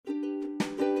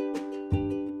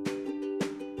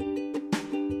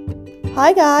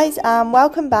Hi guys, and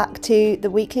welcome back to the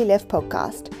Weekly Live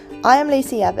podcast. I am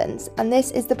Lucy Evans, and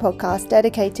this is the podcast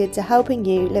dedicated to helping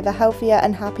you live a healthier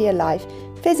and happier life,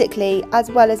 physically as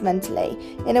well as mentally,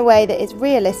 in a way that is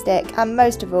realistic and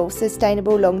most of all,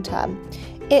 sustainable long term.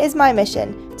 It is my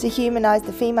mission to humanise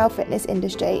the female fitness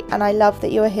industry, and I love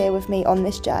that you are here with me on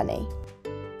this journey.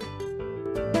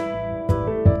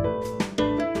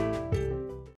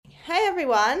 Hey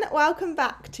everyone, welcome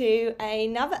back to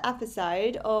another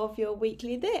episode of your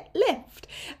Weekly Lift.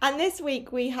 And this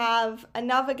week we have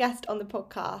another guest on the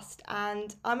podcast,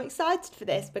 and I'm excited for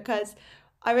this because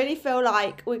I really feel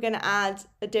like we're going to add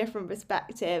a different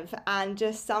perspective and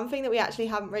just something that we actually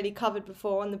haven't really covered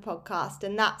before on the podcast,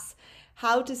 and that's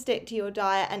how to stick to your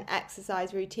diet and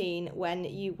exercise routine when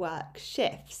you work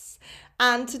shifts.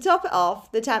 And to top it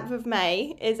off, the 10th of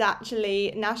May is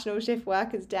actually National Shift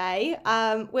Workers Day,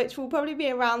 which will probably be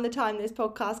around the time this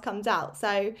podcast comes out.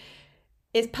 So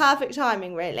it's perfect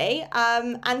timing, really.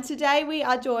 And today we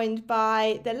are joined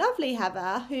by the lovely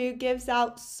Heather, who gives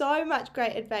out so much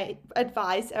great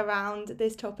advice around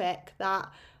this topic that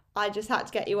I just had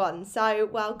to get you on. So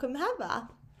welcome, Heather.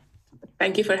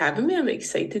 Thank you for having me. I'm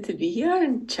excited to be here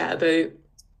and chat about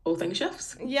all things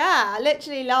shifts. Yeah, I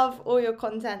literally love all your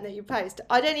content that you post.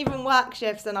 I don't even work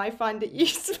shifts and I find it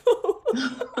useful.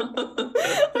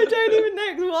 I don't even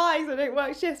know why, because I don't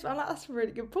work shifts, but I'm like, that's a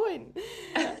really good point.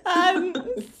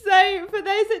 So for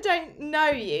those that don't know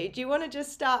you, do you want to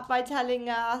just start by telling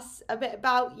us a bit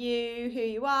about you, who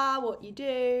you are, what you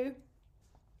do?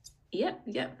 Yeah.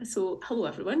 So hello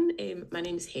everyone. My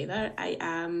name is Heather. I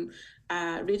am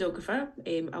a radiographer.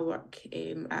 I work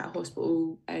at a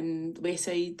hospital in the west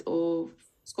side of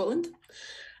Scotland.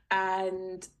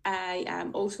 And I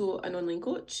am also an online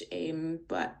coach,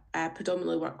 but I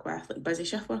predominantly work with like busy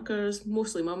shift workers,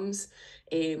 mostly mums,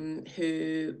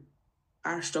 who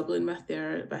are struggling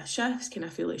with shifts, kind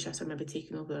of feel like shifts are maybe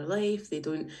taking over their life. They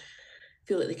don't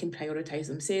feel like they can prioritise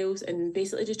themselves, and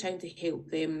basically just trying to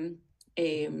help them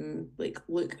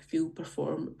look, feel,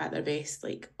 perform at their best,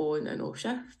 like on and off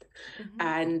shift.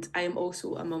 And I am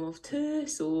also a mum of two,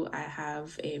 so I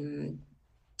have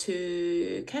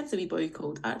two kids, a wee boy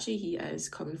called Archie, he is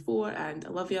coming 4, and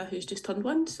Olivia, who's just turned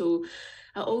 1. So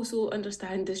I also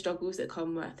understand the struggles that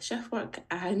come with shift work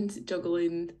and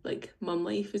juggling like mum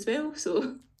life as well.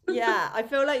 So Yeah, I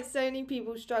feel like so many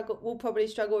people will probably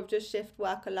struggle with just shift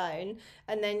work alone,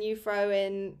 and then you throw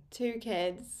in 2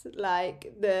 kids,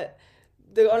 like the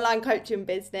online coaching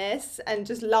business and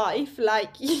just life,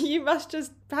 like you must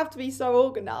just have to be so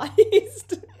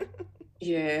organized.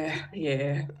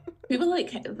 yeah. People like,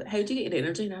 how do you get your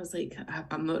energy? And I was like,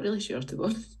 I'm not really sure, to go.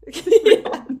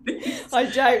 Yeah. I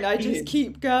don't, I just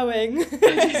keep going.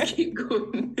 I just keep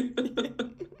going.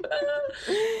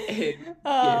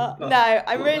 No,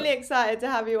 I'm really excited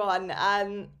to have you on.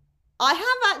 I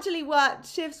have actually worked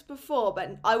shifts before,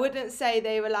 but I wouldn't say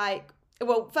they were like,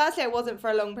 well, firstly, I wasn't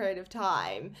for a long period of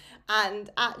time.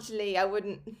 And actually, I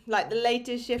wouldn't, like, the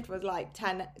latest shift was like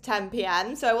 10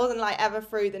 p.m. So I wasn't like ever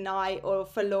through the night or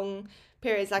for long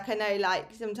periods. Like, I know,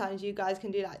 like, sometimes you guys can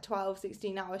do like 12,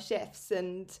 16-hour shifts.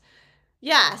 And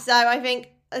yeah, so I think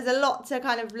there's a lot to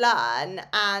kind of learn,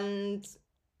 and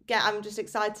I'm just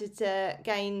excited to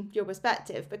gain your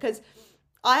perspective, because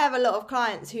I have a lot of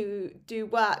clients who do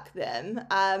work them,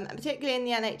 and particularly in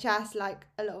the NHS, like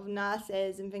a lot of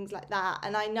nurses and things like that.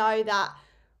 And I know that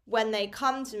when they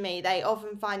come to me, they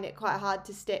often find it quite hard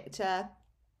to stick to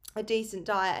a decent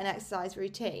diet and exercise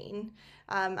routine.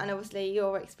 And obviously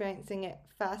you're experiencing it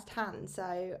firsthand.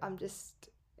 So I'm just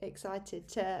excited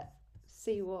to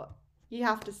see what you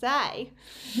have to say.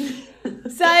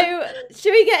 So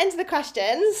should we get into the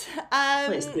questions?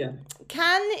 Let's do it.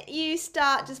 Can you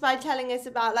start just by telling us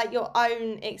about like your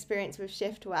own experience with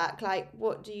shift work? Like,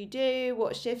 what do you do?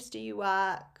 What shifts do you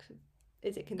work?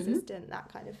 Is it consistent?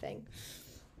 That kind of thing.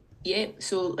 Yeah,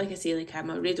 so like I say, like I'm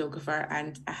a radiographer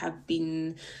and I have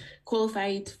been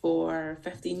qualified for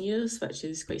 15 years, which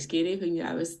is quite scary. When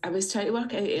I was trying to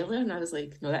work it out earlier, and I was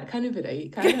like, no, that can't be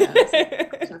right, can it?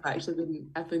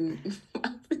 I've been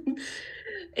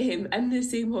in the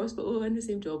same hospital, in the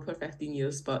same job for 15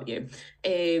 years, but yeah.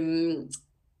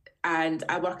 And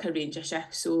I work a range of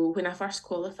shifts. So when I first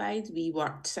qualified, we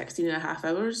worked 16 and a half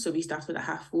hours. So we started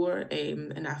at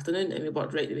 4:30 in the afternoon, and we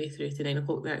worked right the way through to 9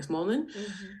 o'clock the next morning.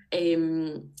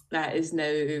 That is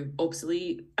now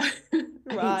obsolete.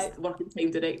 Right. Working time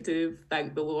directive,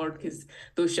 thank the Lord, because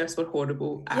those shifts were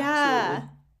horrible. Yeah.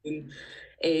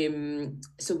 Absolutely.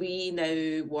 So we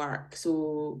work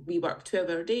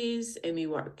 12-hour days, and we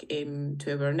work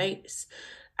 12-hour nights.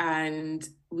 And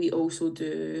we also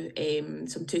do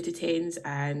some 2 to 10s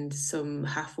and some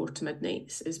half 4 to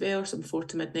midnights as well, some 4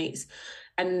 to midnights,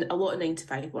 and a lot of 9 to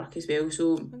 5 work as well.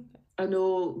 So I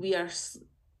know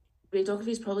radiography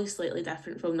is probably slightly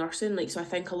different from nursing. Like, so I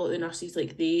think a lot of the nurses,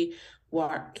 like, they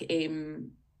work, the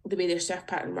way their shift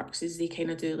pattern works is they kind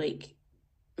of do like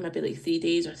maybe like 3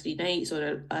 days or 3 nights,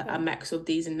 or a mix of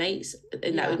days and nights,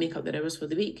 and that would make up their hours for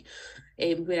the week.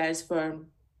 Whereas for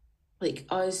like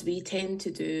us, we tend to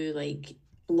do like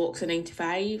blocks of 9 to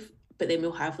 5, but then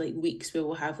we'll have like weeks where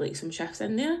we'll have like some shifts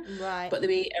in there. Right. But the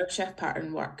way our shift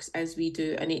pattern works is we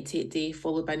do an 8 to 8 day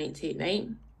followed by an 8 to 8 night.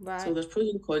 Right. So there's pros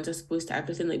and cons, I suppose, to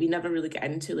everything. Like, we never really get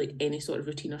into like any sort of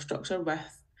routine or structure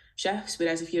with shifts.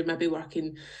 Whereas if you're maybe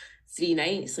working 3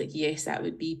 nights, like, yes, that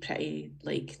would be pretty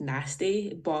like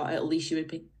nasty, but at least you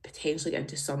would potentially get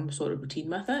into some sort of routine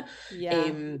with it.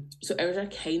 Yeah. So ours are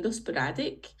kind of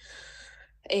sporadic.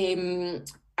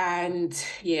 And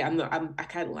yeah, I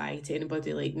can't lie to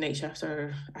anybody, like, night shifts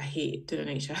I hate doing a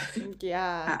night shift.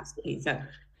 Yeah. Absolutely hate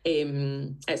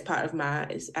it. It's part of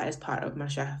it is part of my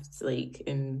shifts, like,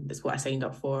 and it's what I signed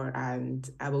up for, and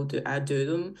I do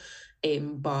them.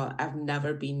 But I've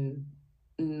never been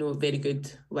not very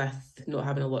good with not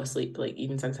having a lot of sleep. Like,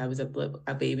 even since I was a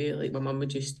baby, like, my mum would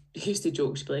just used to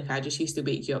joke, she'd be like, I just used to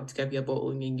wake you up to give you a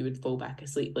bottle and then you would fall back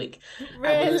asleep. Like, I'm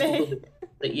one of those people Really?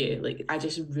 that yeah, like, I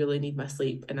just really need my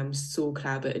sleep, and I'm so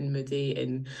crabbit and moody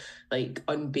and like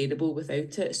unbearable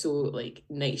without it. So like,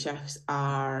 night shifts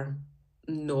are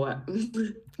not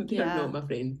they're not my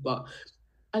friend, but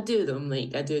I do them.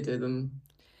 Like, I do them.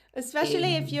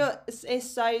 Especially if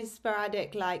it's so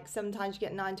sporadic, like sometimes you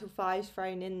get 9 to 5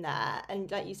 thrown in there,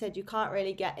 and like you said, you can't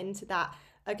really get into that.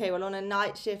 Okay, well, on a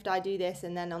night shift I do this,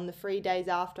 and then on the 3 days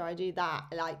after I do that.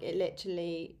 Like, it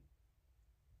literally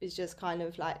is just kind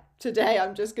of like, today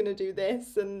I'm just gonna do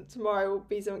this, and tomorrow will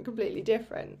be something completely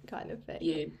different, kind of thing.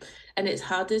 Yeah, and it's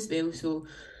hard as well. So,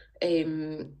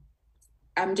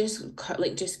 I'm just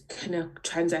kind of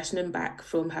transitioning back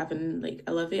from having like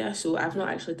Olivia. So I've not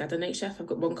actually did a night shift. I've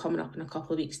got one coming up in a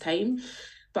couple of weeks' time.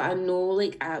 But I know,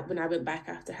 like, when I went back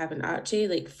after having Archie,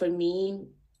 like, for me,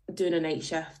 doing a night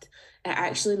shift, it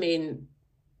actually meant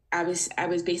I was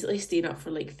basically staying up for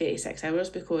like 36 hours,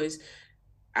 because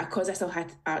I still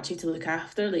had Archie to look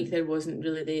after. Like, there wasn't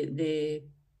really the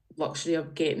luxury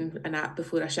of getting a nap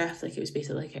before a shift. Like, it was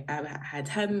basically like I had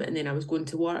him, and then I was going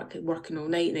to work, working all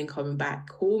night, and then coming back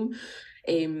home.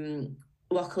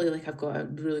 Luckily, like, I've got a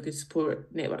really good support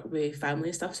network with family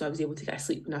and stuff, so I was able to get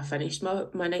sleep when I finished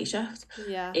my night shift.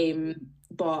 Yeah.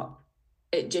 But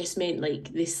it just meant,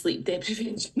 like, the sleep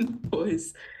deprivation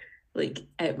was like,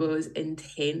 it was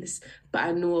intense. But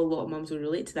I know a lot of mums will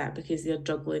relate to that, because they're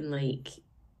juggling like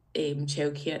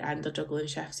childcare, and they're juggling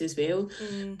shifts as well.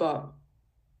 But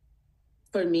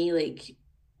for me, like,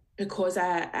 because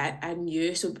I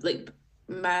knew, so like,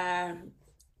 my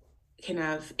kind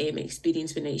of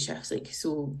experience with night shifts, like,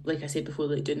 so like I said before,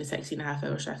 like, doing the 16.5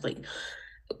 hour shift, like,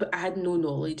 but I had no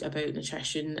knowledge about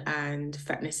nutrition and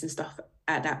fitness and stuff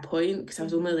at that point, because I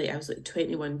was only like, I was like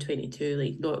 21, 22,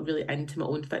 like, not really into my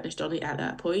own fitness journey at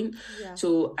that point. Yeah.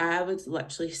 So I would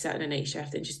literally sit in a night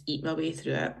shift and just eat my way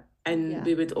through it. And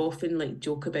we would often like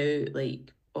joke about,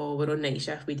 like, oh, we're on night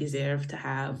shift, we deserve to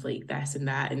have like this and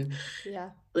that. And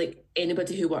like,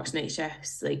 anybody who works night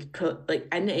shifts, like like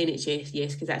in the NHS,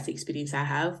 yes, because that's the experience I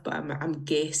have, but I'm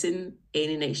guessing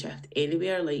any night shift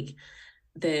anywhere, like,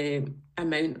 the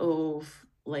amount of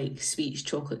like sweets,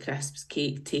 chocolate crisps,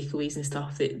 cake, takeaways and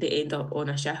stuff that they end up on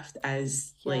a shift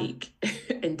is like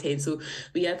intense. So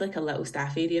we had like a little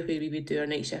staff area where we would do our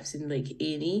night shifts in like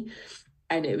A&E,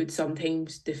 and it would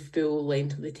sometimes, the full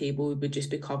length of the table would just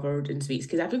be covered in sweets,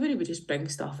 because everybody would just bring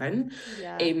stuff in.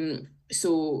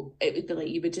 So it would be like,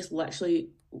 you would just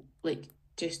literally, like,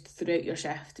 just throughout your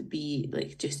shift be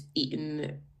like just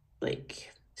eating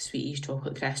like sweeties,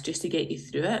 chocolate crisps, just to get you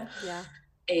through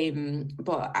it.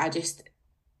 But I just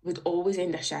would always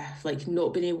end a shift like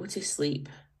not being able to sleep.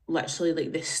 Literally,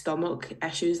 like, the stomach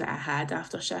issues that I had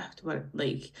after shift were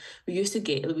like, we used to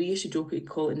joke, we'd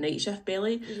call it night shift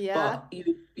belly. But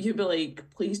you'd be like,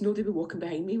 please nobody be walking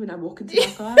behind me when I'm walking to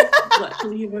my car.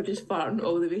 Literally, you were just farting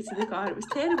all the way to the car. It was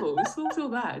terrible. It was so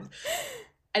bad.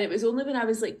 And it was only when I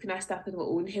was like, when I started my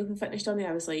own health and fitness journey,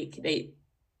 I was like, right,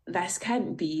 this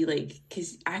can't be, like,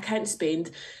 because I can't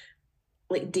spend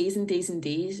like days and days and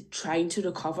days trying to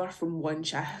recover from one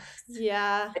shift.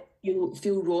 You'll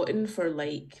feel rotten for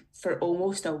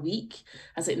almost a week.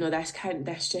 I was like, no,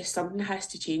 this just, something has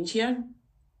to change here.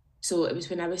 So it was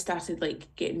when I was started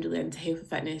like getting really into health and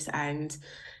fitness, and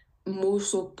more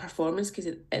so performance, because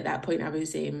at that point I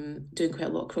was doing quite a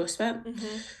lot of CrossFit.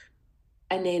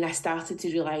 And then I started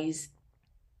to realise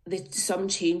that some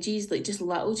changes, like just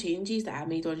little changes that I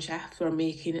made on shift, were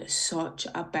making such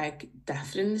a big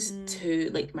difference to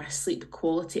like my sleep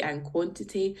quality and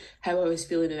quantity, how I was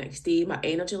feeling the next day, my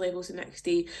energy levels the next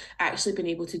day, actually being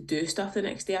able to do stuff the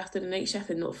next day after the night shift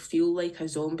and not feel like a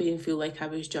zombie and feel like I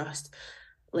was just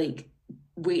like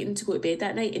waiting to go to bed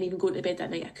that night. And even going to bed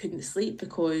that night, I couldn't sleep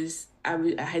because I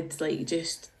had like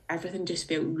just everything just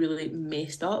felt really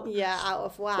messed up. Yeah, out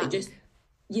of Like whack. just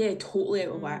yeah, totally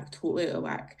out of whack, totally out of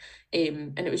whack.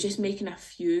 And it was just making a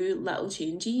few little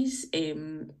changes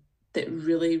that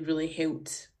really, really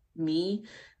helped me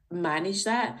manage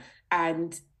that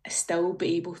and still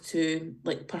be able to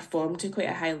like perform to quite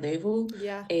a high level.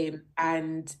 Yeah.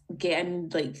 And getting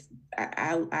like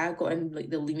I got in like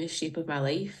the leanest shape of my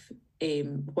life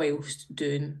whilst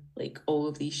doing like all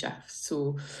of these shifts.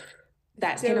 So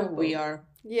that's kind of Doable. where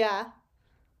Yeah.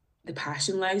 the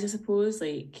passion lies, I suppose.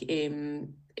 Like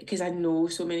because I know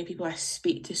so many people, I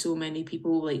speak to so many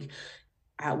people like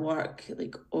at work,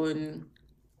 like on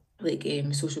like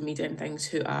social media and things,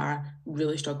 who are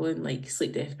really struggling, like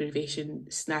sleep deprivation,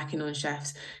 snacking on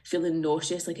shifts, feeling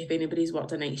nauseous. Like if anybody's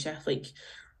worked a night shift, like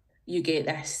you get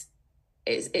this,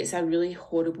 it's a really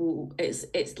horrible, it's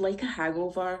like a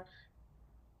hangover,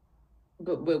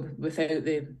 but well, without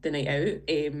the night out, without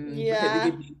the Yeah.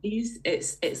 good movies.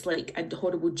 It's like a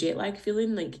horrible jet lag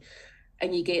feeling, like,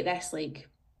 and you get this like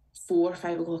 4 or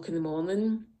 5 o'clock in the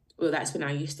morning. Well, that's when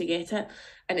I used to get it,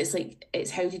 and it's like,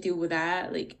 it's how do you deal with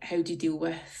that? Like, how do you deal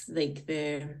with like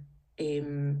the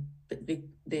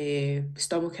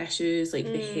stomach issues, like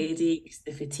the headaches,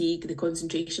 the fatigue, the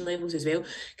concentration levels as well?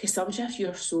 Because some shifts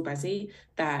you're so busy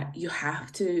that you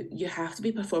have to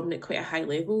be performing at quite a high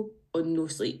level on no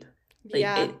sleep. Like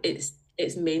Yeah. it's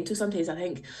mental sometimes. I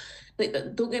think, like,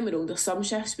 don't get me wrong, there's some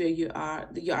shifts where you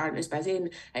aren't as busy, and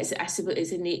I suppose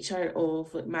it's the nature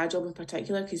of like my job in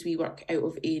particular, because we work out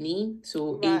of A&E,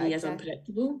 so A&E Right, is okay.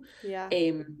 unpredictable. Yeah.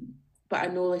 But I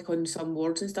know like on some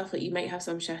wards and stuff, like you might have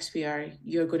some shifts where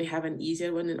you're going to have an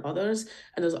easier one than others,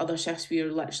 and there's other shifts where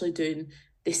you're literally doing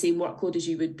the same workload as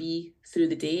you would be through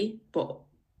the day, but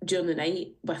during the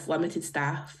night with limited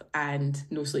staff and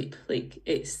no sleep. Like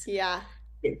Yeah.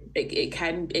 it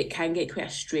can get quite a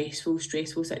stressful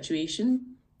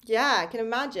situation. Yeah, I can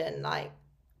imagine, like,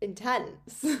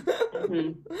 intense.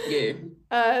 Yeah.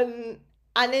 Um,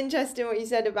 and interesting what you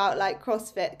said about like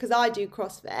CrossFit, because I do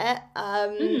CrossFit.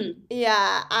 Mm.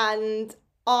 Yeah, and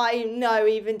I know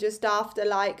even just after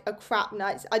like a crap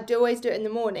night's, I do always do it in the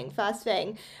morning, first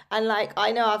thing, and like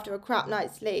I know after a crap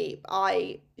night's sleep,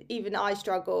 I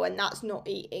struggle, and that's not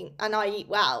eating, and I eat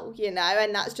well, and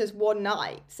that's just one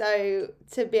night. So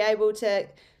to be able to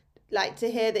like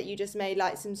to hear that you just made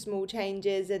like some small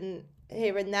changes and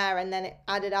here and there, and then it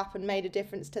added up and made a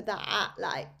difference to that,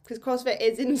 like, because CrossFit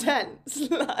is intense.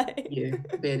 Like, Yeah,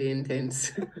 very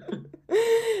intense.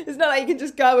 it's not like you can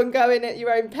just go in at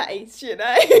your own pace, No,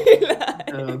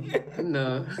 like,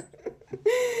 no.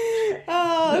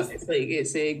 oh, No, it's like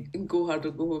it's a go hard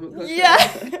or go home at yeah.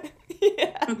 CrossFit.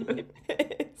 Yeah,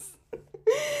 it is.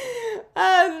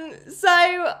 So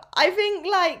I think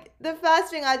like the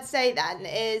first thing I'd say then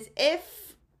is,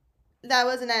 if there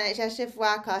was an NHS shift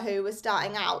worker who was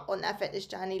starting out on their fitness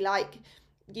journey, like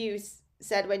you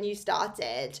said when you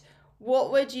started,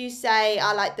 what would you say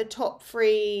are like the top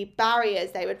three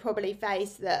barriers they would probably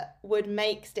face that would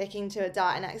make sticking to a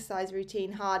diet and exercise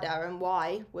routine harder, and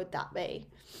why would that be?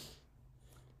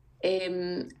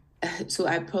 Um, so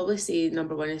I'd probably say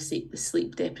number one is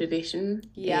sleep deprivation,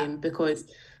 Yeah. because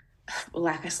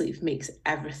lack of sleep makes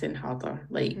everything harder.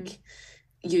 Mm-hmm. Like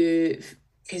you,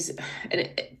 because and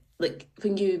like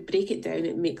when you break it down,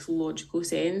 it makes logical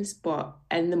sense. But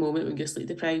in the moment when you're sleep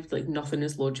deprived, like nothing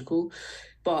is logical.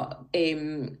 But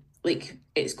like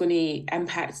it's going to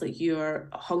impact like your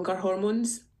hunger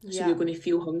hormones. So Yeah. you're going to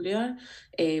feel hungrier.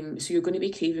 So you're going to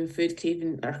be craving food,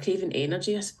 craving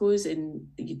energy, I suppose. And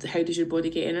how does your body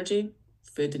get energy?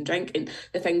 Food and drink, and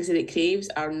the things that it craves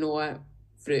are not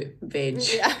fruit, veg.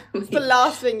 Yeah. It's the Like,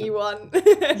 last thing you want.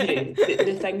 yeah,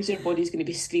 the things your body's going to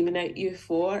be screaming at you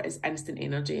for is instant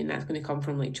energy, and that's going to come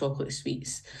from like chocolate,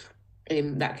 sweets,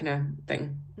 that kind of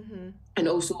thing. Mm-hmm. And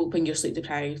also, when you're sleep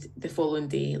deprived, the following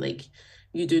day, like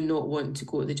you do not want to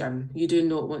go to the gym. You do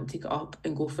not want to get up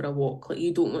and go for a walk. Like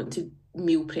you don't want to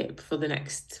meal prep for the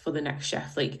next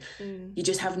shift. Like Mm. you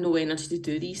just have no energy to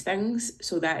do these things.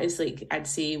 So that is like, I'd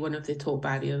say, one of the top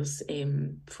barriers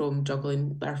from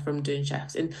juggling or from doing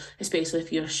shifts, and especially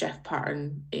if your shift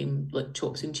pattern like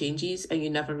chops and changes and you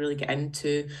never really get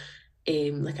into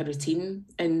like a routine.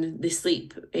 And the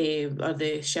sleep or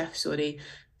the shift, sorry,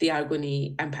 they are going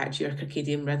to impact your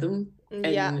circadian rhythm.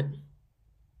 Yeah. And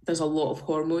there's a lot of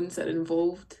hormones that are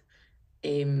involved,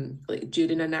 like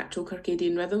during a natural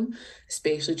circadian rhythm,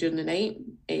 especially during the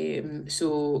night.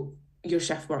 So your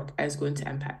shift work is going to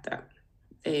impact that.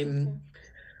 Okay.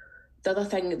 The other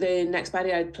thing, the next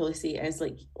barrier I'd probably say is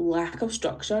like lack of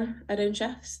structure around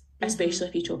shifts, especially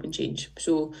if you chop and change.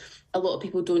 So a lot of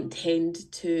people don't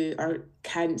tend to or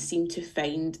can't seem to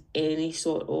find any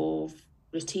sort of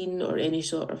routine or any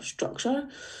sort of structure.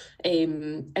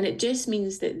 And it just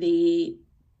means that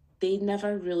they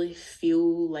never really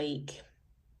feel like,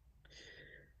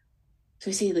 so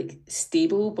I say like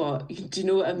stable, but do you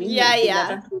know what I mean? Yeah, Like they yeah.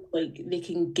 never feel like they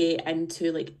can get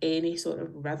into like any sort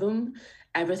of rhythm.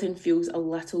 Everything feels a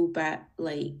little bit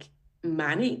like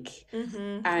manic.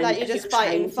 And Like you're if just you're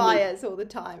fighting trying to like, fires all the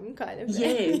time, kind of yeah,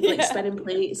 thing. like Yeah. spinning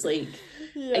plates, like,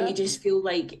 and Yeah. you just feel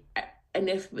like, and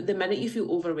if the minute you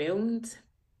feel overwhelmed,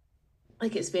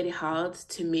 like it's very hard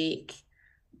to make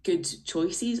good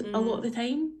choices a lot of the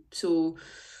time. So,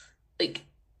 like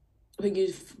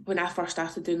when I first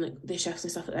started doing like the shifts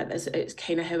and stuff like that, it's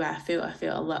kind of how I felt. I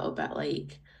felt a little bit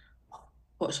like,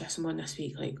 what shifts am I on this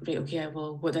week? Like, right, okay,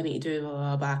 well, what do I need to do? Blah,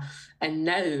 blah, blah. And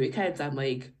now it kind of, I'm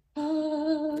like,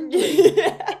 like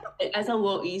Yeah. it is a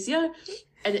lot easier.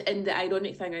 And the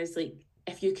ironic thing is like,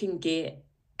 if you can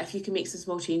make some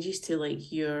small changes to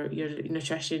like your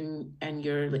nutrition and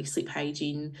your like sleep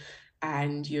hygiene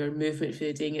and your movement through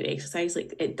the day and your exercise,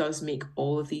 like it does make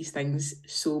all of these things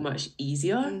so much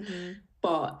easier.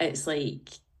 But it's like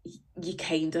you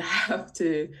kind of have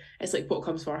to, it's like what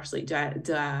comes first, like do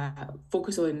I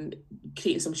focus on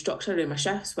creating some structure in my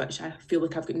shifts which I feel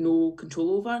like I've got no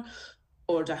control over,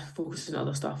 or do I focus on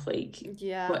other stuff like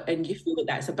Yeah. what, and you feel like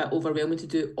that's a bit overwhelming to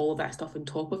do all of that stuff on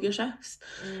top of your shifts.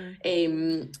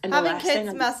 And the Having last thing I kids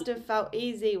would must say, have felt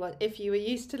easy if you were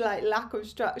used to like lack of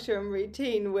structure and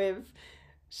routine with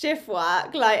shift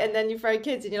work, like, and then you throw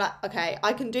kids and you're like, okay,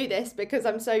 I can do this because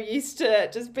I'm so used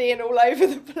to just being all over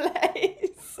the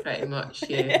place. pretty much,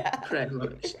 yeah, Yeah. pretty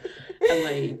much. And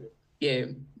like, yeah,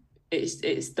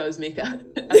 it does make it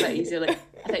a bit easier. Like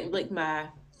I think like my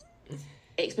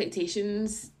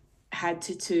expectations had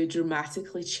to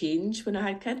dramatically change when I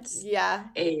had kids. Yeah.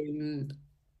 Um,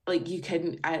 like you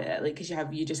can, like, because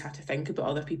you just have to think about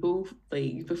other people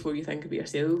like before you think about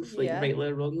yourself, like Yeah. rightly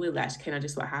or wrongly. That's kind of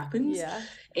just what happens. Yeah.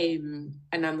 And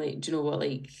I'm like, do you know what?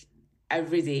 Like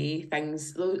every day,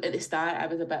 things at the start,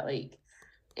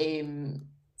 um,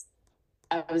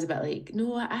 I was a bit like,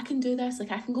 no, I can do this.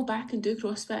 Like, I can go back and do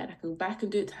CrossFit, and I can go back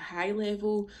and do it to a high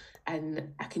level,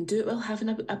 and I can do it while having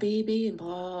a baby, and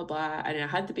blah, blah. And then I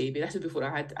had the baby. This is before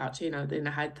I had Archie, and then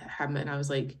I had him, and I was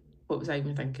like, what was I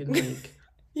even thinking? Like,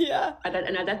 Yeah.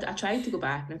 I tried to go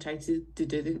back, and I tried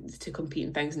to compete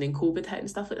in things, and then COVID hit and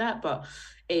stuff like that. But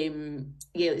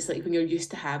yeah, it's like when you're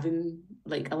used to having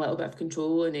like a little bit of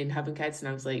control and then having kids, and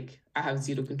I was like, I have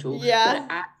zero control. But it Yeah.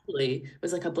 actually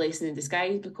was like a blessing in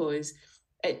disguise, because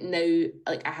it now,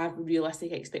 like, I have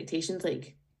realistic expectations,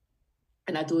 like,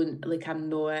 and I don't like, I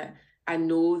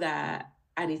know that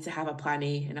I need to have a plan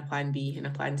A and a plan B and a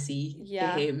plan C,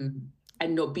 Yeah.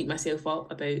 and not beat myself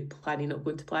up about planning not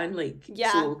going to plan, like,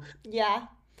 Yeah. so Yeah.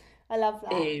 I love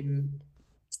that.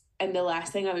 and the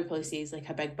last thing I would probably say is like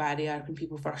a big barrier when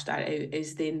people first start out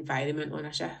is the environment on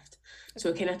a shift. So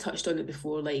I kind of touched on it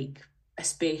before, like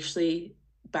especially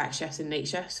back shifts and night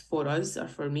shifts for us, or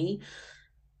for me,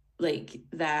 like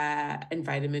the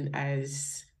environment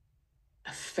is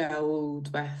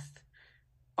filled with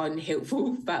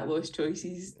unhelpful fat loss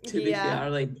choices, to be Yeah. fair.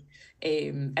 Like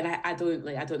and I don't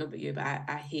like, I don't know about you, but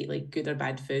I hate like good or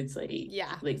bad foods,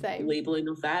 Yeah. like Same. labeling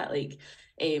of that, like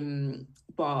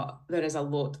but there is a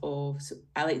lot of, so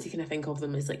I like to kind of think of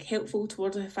them as like helpful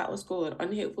towards a fat loss goal or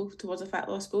unhelpful towards a fat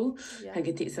loss goal. Yeah. I think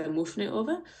it takes the emotion out of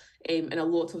it. And a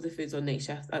lot of the foods on night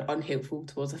shift are unhelpful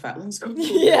towards a fat loss goal.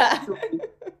 Yeah. So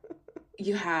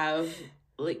you have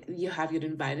your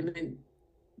environment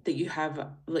that you have,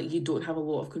 like, you don't have a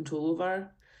lot of control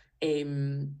over,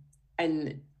 and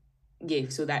yeah,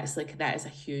 so that is a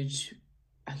huge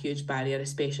barrier,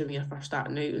 especially when you're first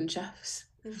starting out on shifts.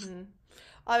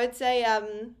 I would say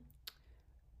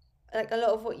like a lot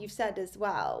of what you've said as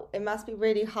well, it must be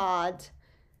really hard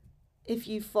if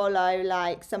you follow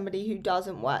like somebody who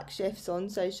doesn't work shifts on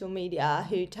social media,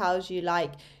 who tells you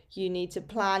like you need to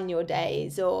plan your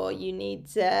days, or you need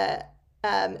to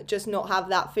just not have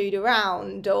that food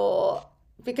around, or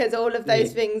because all of those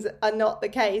Yeah, things are not the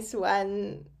case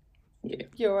when yeah,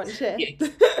 you're on yeah. shift.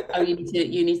 Oh,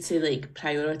 you need to like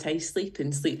prioritize sleep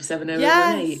and sleep 7 hours a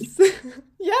night.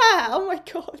 Yes. Yeah, oh my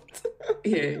God.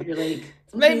 Yeah, you're like,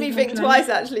 It's made okay, me I'll think try. twice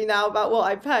actually now about what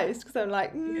I post because I'm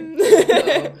like,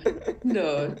 Yeah.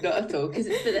 No, no, not at all. But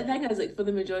the thing is, like, for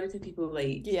the majority of people,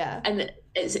 like, Yeah. and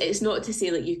it's not to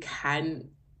say like you can.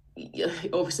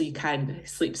 Obviously, you can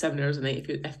sleep 7 hours a night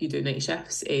if you do night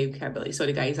shifts. You can't be like,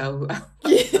 sorry guys, I'll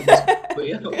just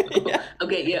Yeah. I'll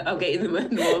get you in the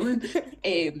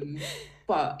morning.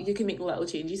 But you can make little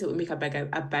changes that will make a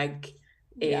big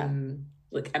Yeah.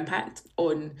 like impact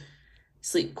on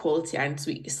sleep quality and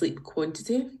sleep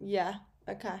quantity. Yeah.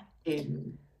 Okay.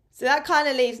 Um, So that kind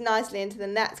of leads nicely into the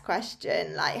next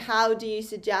question. Like, how do you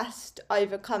suggest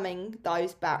overcoming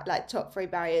those like top three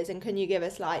barriers? And can you give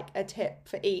us like a tip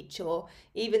for each, or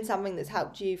even something that's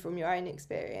helped you from your own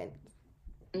experience?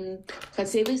 So I'd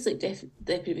say with sleep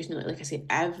deprivation, like I say,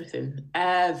 everything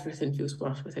feels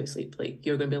worse without sleep. Like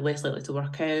you're going to be less likely to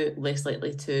work out, less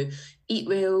likely to eat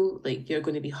well. Like you're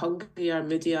going to be hungrier,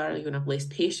 moodier. You're going to have less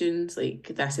patience.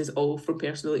 Like this is all from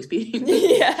personal experience.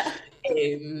 Yeah.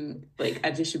 Like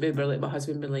I just remember like my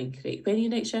husband being like, right, when are you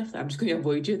night shift? I'm just going to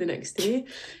avoid you the next day.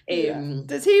 Yeah.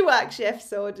 Does he work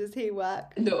shifts or does he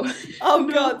work? No. Oh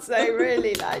No. God, so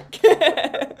really like.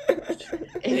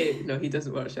 No, he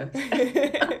doesn't work shifts.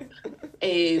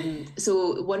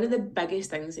 So one of the biggest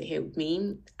things that helped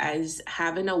me is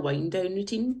having a wind down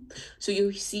routine. So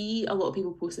you'll see a lot of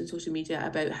people post on social media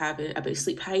about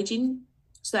sleep hygiene.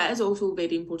 So that is also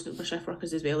very important for shift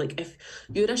workers as well. Like if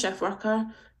you're a shift worker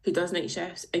who does night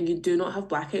shifts and you do not have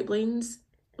blackout blinds,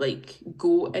 like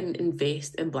go and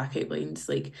invest in blackout blinds.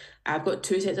 Like I've got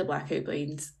 2 sets of blackout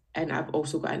blinds and I've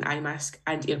also got an eye mask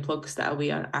and earplugs that I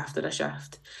wear after a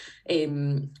shift.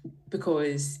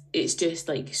 Because it's just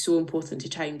like so important to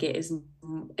try and get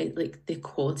like the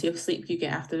quality of sleep you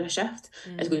get after a shift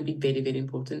is going to be very, very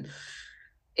important.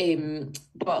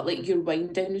 But like your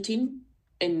wind down routine,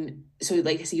 and so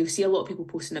like I say, you'll see a lot of people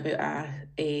posting about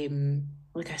a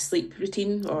sleep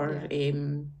routine or I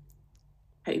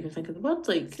can't even think of the word,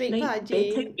 like Sleep night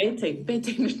hygiene.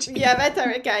 bedtime routine. Yeah,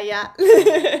 bedtime. Okay, yeah.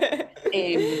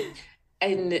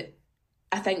 And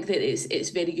I think that it's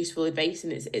very useful advice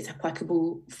and it's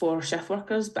applicable for shift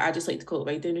workers, but I just like to call it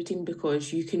wind down routine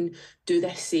because you can do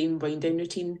this same wind down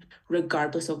routine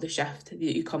regardless of the shift that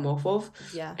you come off of.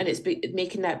 Yeah. And it's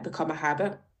making that become a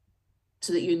habit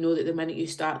so that you know that the minute you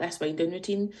start this wind down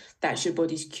routine, that's your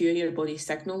body's cue, your body's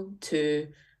signal to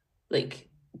like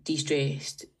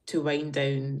de-stressed, to wind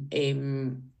down,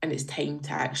 and it's time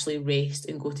to actually rest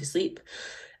and go to sleep.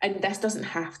 And this doesn't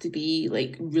have to be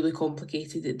like really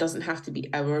complicated. It doesn't have to be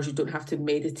hours. You don't have to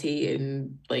meditate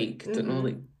and like, I don't know,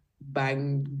 like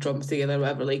bang drums together or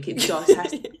whatever. Like it just has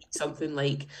to be something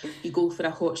like you go for a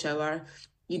hot shower,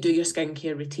 you do your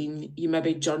skincare routine, you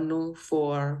maybe journal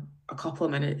for a couple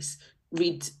of minutes,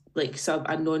 read like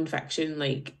a non-fiction,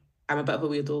 like I'm a bit of a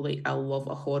weirdo, like I love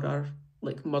a horror,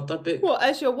 like murder book. What,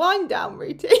 as your wind down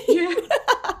routine? Yeah.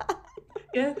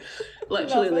 Yeah,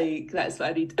 literally, like that's what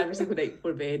I read every single night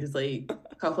before bed. Is like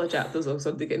a couple of chapters of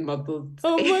somebody getting murdered.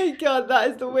 Oh my God,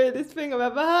 that is the weirdest thing I've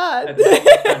ever heard.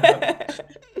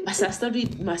 My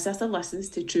sister listens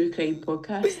to true crime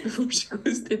podcasts before she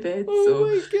goes to bed, Oh so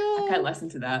my God. I can't listen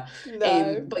to that.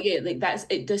 No. But yeah, like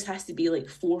it just has to be like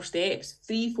 4 steps,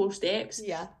 3-4 steps.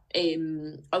 Yeah.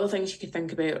 Other things you could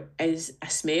think about is a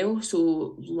smell,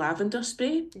 so lavender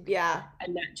spray. Yeah.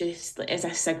 And that just like, is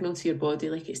a signal to your body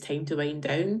like it's time to wind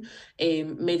down.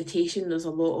 Meditation, there's a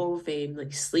lot of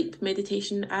like sleep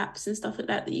meditation apps and stuff like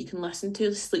that you can listen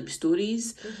to, sleep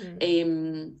stories,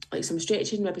 like some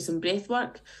stretching, maybe some breath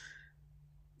work.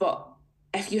 But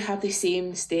if you have the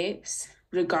same steps,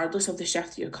 regardless of the shift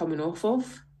that you're coming off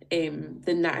of,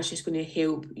 then that is just going to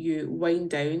help you wind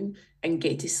down and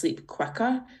get to sleep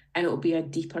quicker, and it'll be a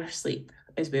deeper sleep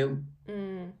as well,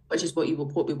 which is what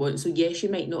we want. So yes, you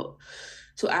might not.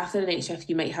 So after the night shift,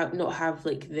 you might not have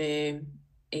like the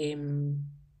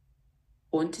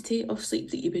quantity of sleep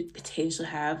that you would potentially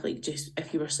have, like just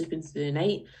if you were sleeping through the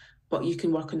night, but you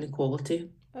can work on the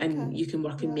quality. Okay. And you can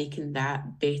work on making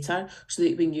that better, so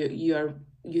that when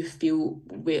you feel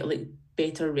like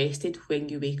better rested when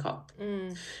you wake up.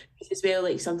 As well,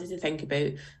 like something to think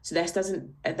about. So this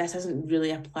doesn't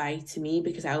really apply to me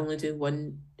because I only do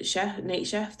one night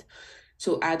shift.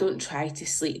 So I don't try to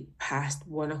sleep past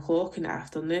 1 o'clock in the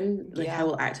afternoon. Like I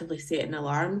will actively set an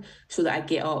alarm so that I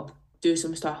get up, do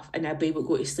some stuff, and I'll be able to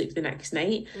go to sleep the next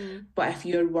night. But if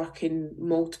you're working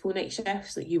multiple night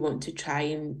shifts, like you want to try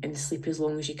and sleep as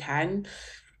long as you can.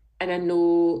 And I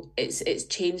know it's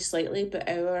changed slightly, but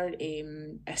our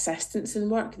assistants in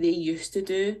work, they used to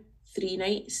do 3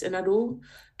 nights in a row.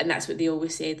 And that's what they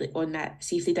always said, like on that,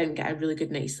 see if they didn't get a really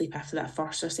good night's sleep after that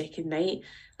first or second night,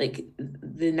 like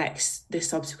the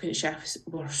subsequent shifts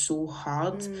were so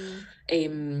hard.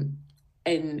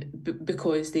 And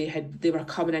because they were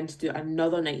coming in to do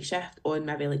another night shift on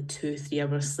maybe like 2-3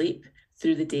 hours sleep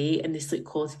through the day, and the sleep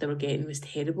quality they were getting was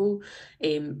terrible.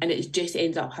 And it just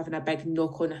ended up having a big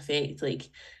knock-on effect. Like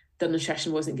their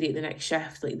nutrition wasn't great the next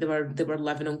shift. Like they were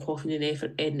living on coffee and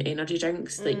effort and energy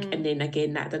drinks. Like, and then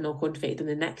again that had a knock-on effect on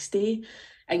the next day,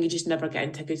 and you just never get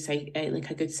into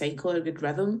a good cycle or a good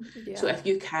rhythm. So if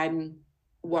you can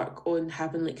work on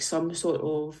having like some sort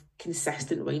of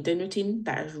consistent wind down routine,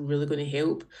 that is really going to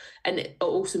help. And it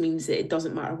also means that it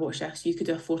doesn't matter what shifts. You could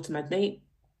do a 4 to midnight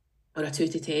or a 2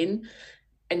 to 10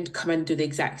 and come in and do the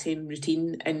exact same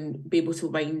routine and be able to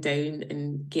wind down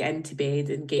and get into bed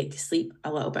and get to sleep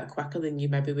a little bit quicker than you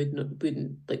maybe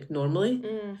wouldn't like normally.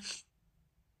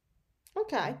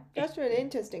 Okay, that's really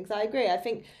interesting, because I agree. I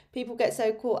think people get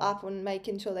so caught up on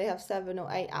making sure they have 7 or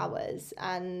 8 hours,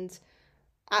 and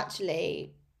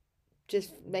actually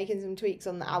just making some tweaks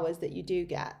on the hours that you do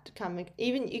get can make,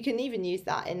 even you can even use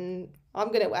that in,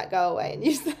 I'm gonna go away and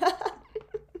use that.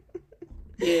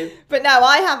 Yeah. But no,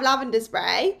 I have lavender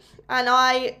spray, and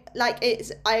I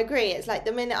agree, it's like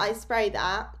the minute I spray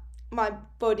that, my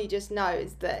body just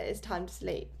knows that it's time to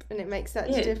sleep, and it makes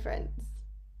such a difference.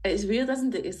 It's weird,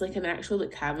 isn't it? It's like an actual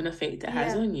like calming effect it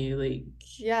has on you. Like,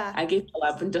 yeah, I gave the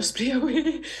lavender spray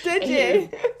away. Did you?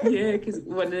 Yeah, because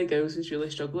one of the girls was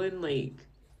really struggling like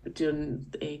during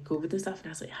COVID and stuff, and I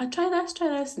was like, try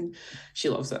this, and she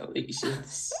loves it. Like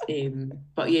she's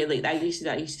but yeah, like I used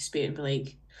to spray it and be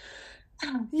like,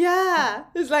 yeah,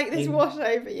 there's like this wash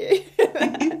over you.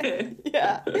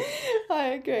 Yeah, I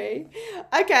agree.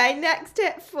 Okay, next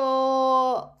tip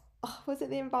for, was it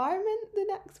the environment, the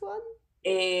next one? We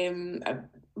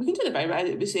can do the environment.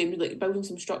 It was like building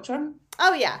some structure.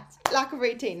 Oh yeah, lack of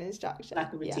routine and structure.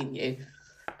 Lack of routine,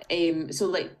 yeah. So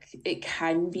like it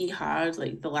can be hard,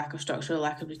 like the lack of structure,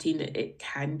 lack of routine, it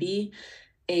can be.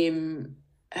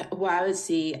 What I would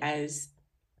say is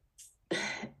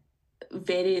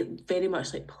very, very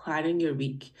much like planning your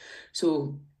week.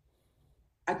 So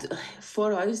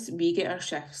for us, we get our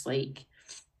shifts like,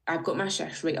 I've got my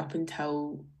shifts right up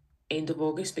until end of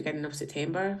August, beginning of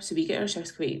September. So we get our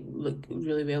shifts quite like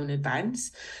really well in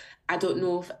advance. I don't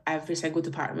know if every single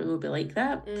department will be like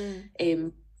that.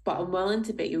 But I'm willing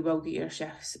to bet you will get your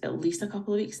shifts at least a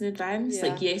couple of weeks in advance. Yeah.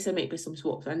 Like, yes, there might be some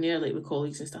swaps in there, like with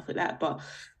colleagues and stuff like that. But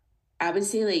I would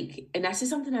say, like, and this is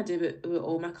something I do with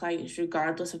all my clients,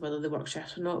 regardless of whether they work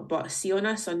shifts or not. But see, on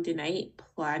a Sunday night,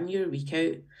 plan your week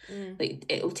out. Like,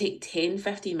 it'll take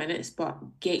 10-15 minutes,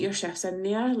 but get your shifts in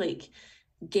there. Like,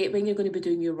 get when you're going to be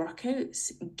doing your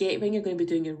workouts, get when you're going to be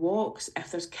doing your walks.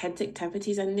 If there's kids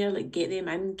activities in there, like get them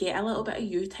in, get a little bit of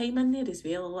you time in there as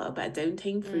well, a little bit of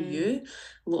downtime for you.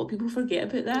 A lot of people forget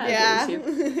about that. Yeah.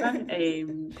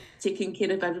 Taking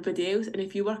care of everybody else. And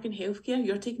if you work in healthcare,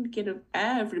 you're taking care of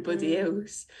everybody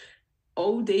else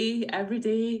all day, every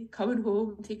day, coming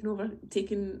home,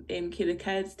 taking care of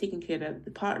kids, taking care of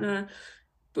the partner.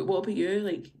 But what about you?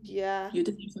 Like, you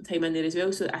deserve some time in there as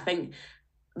well. So I think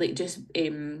like just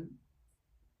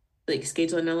like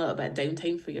scheduling a little bit of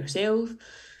downtime for yourself.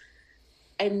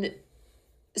 And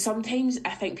sometimes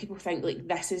I think people think like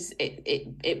this is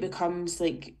it becomes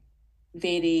like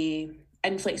very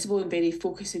inflexible and very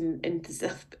focusing and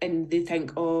stuff, and they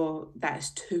think, oh, that's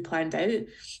too planned out.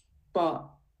 But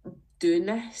doing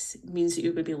this means that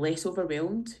you're going to be less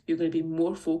overwhelmed, you're going to be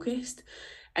more focused,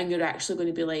 and you're actually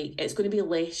going to be like, it's going to be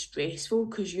less stressful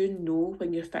because you know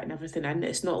when you're fitting everything in.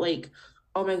 It's not like,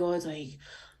 oh my God, like,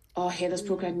 oh, Heather's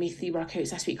programmed me 3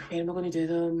 workouts this week. When am I going to do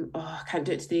them? Oh, I can't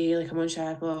do it today. Like, I'm on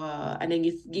shift. Blah, blah, blah. And then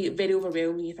you get very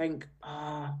overwhelmed and you think,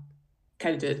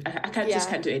 can't do it. I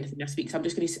can't do anything this week. So I'm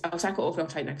just going to, I'll sack it off and I'll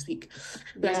try next week.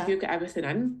 Whereas if you've got everything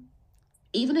in,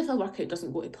 even if a workout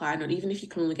doesn't go to plan, or even if you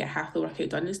can only get half the workout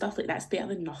done and stuff, like that's better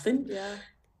than nothing. Yeah.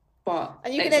 But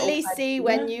and you can at least see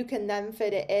when you can then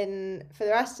fit it in for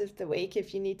the rest of the week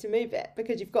if you need to move it,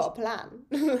 because you've got a plan.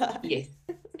 Yes,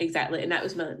 exactly. And that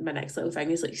was my next little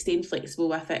thing, is like staying flexible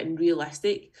with it and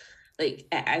realistic. Like,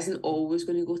 it isn't always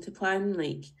going to go to plan.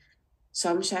 Like,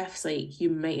 some shifts, like, you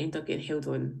might end up getting held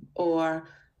on, or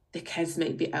the kids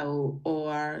might be ill,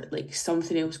 or like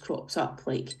something else crops up.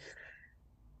 Like,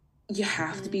 you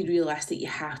have to be realistic, you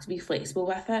have to be flexible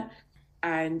with it.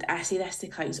 And I say this to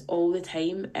clients all the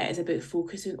time, it is about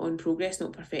focusing on progress,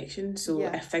 not perfection. So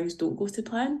if things don't go to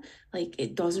plan, like,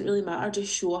 it doesn't really matter,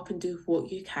 just show up and do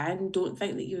what you can. Don't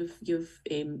think that you've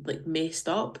like messed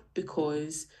up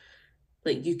because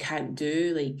like you can't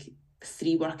do like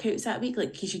 3 workouts that week,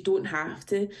 like, because you don't have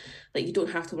to, like, you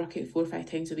don't have to work out 4 or 5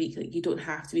 times a week, like, you don't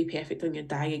have to be perfect on your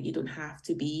diet, you don't have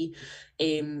to be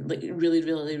like really,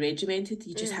 really regimented,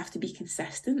 you just have to be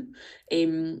consistent.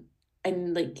 And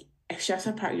like, if shifts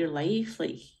are part of your life,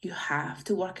 like, you have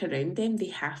to work around them, they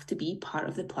have to be part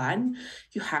of the plan,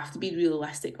 you have to be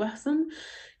realistic with them.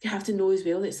 You have to know as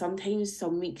well that sometimes,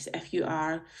 some weeks, if you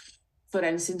are, for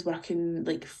instance, working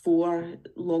like 4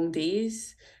 long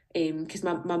days, because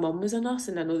my mum was a nurse,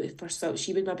 and I know that for so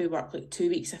she would maybe work like 2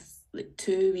 weeks, if like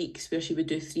 2 weeks where she would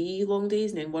do 3 long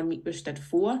days, and then 1 week where she did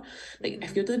 4. Like,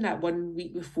 if you're doing that 1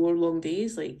 week with 4 long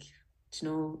days, like, you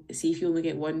know, see if you only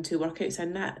get 1, 2 workouts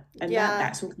in that, Yeah.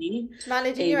 that's okay.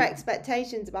 Managing your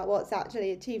expectations about what's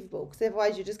actually achievable, because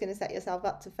otherwise you're just going to set yourself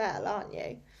up to fail, aren't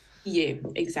you? Yeah,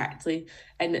 exactly.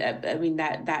 And I mean,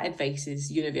 that advice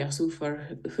is universal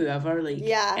for whoever. Like,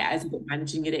 Yeah. it is about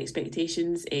managing your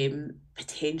expectations,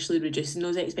 potentially reducing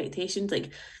those expectations. Like,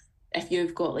 if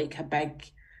you've got like a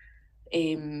big,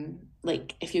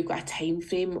 like, if you've got a time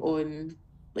frame on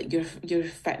like your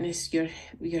fitness, your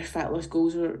fat loss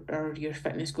goals, or your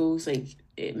fitness goals, like,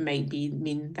 it might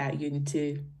mean that you need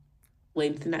to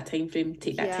lengthen that time frame,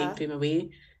 take that time Yeah. frame away,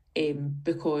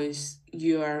 because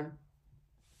your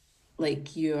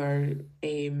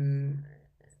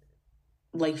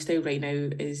lifestyle right now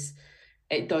is,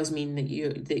 it does mean that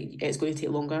it's going to take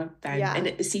longer than, Yeah.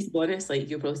 and see, to be honest, like,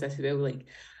 you'll probably say as well, like,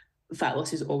 fat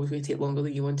loss is always going to take longer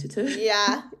than you want it to.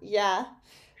 Yeah. Yeah.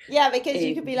 Yeah, because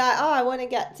you could be um, like, oh, I want to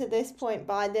get to this point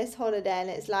by this holiday, and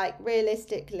it's like,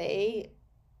 realistically,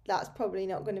 that's probably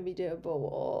not going to be doable,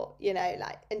 or,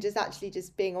 like, and just actually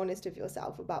just being honest with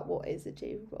yourself about what is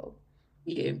achievable.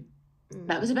 yeah. Mm.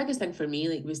 That was the biggest thing for me,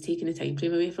 like, was taking the time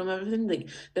frame away from everything. Like,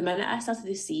 the minute I started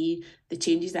to see the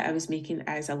changes that I was making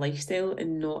as a lifestyle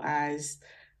and not as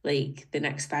like the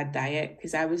next fad diet,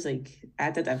 because I was like,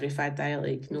 I did every fad diet,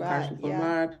 like, no carbs Right. before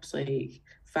Yeah. carbs, like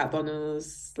fat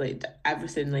burners, like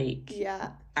everything, like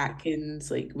Yeah. Atkins,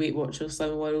 like Weight Watchers,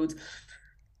 Slim World.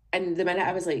 And the minute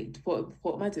I was like,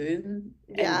 what am I doing?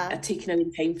 And Yeah. taking a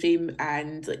time frame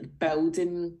and like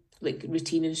building like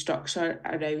routine and structure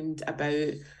around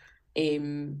about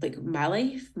like my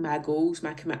life, my goals,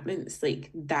 my commitments, like,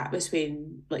 that was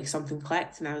when like something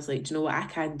clicked, and I was like, do you know what, I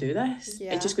can do this. It's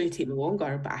Yeah. just going to take me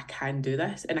longer, but I can do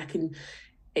this, and I can,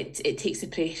 it takes the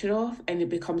pressure off, and it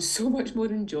becomes so much more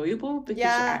enjoyable because you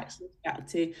Yeah. actually start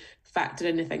to factor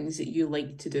in the things that you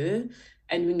like to do.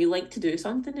 And when you like to do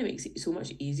something, it makes it so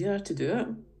much easier to do it.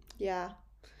 Yeah.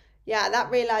 Yeah, that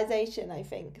realization, I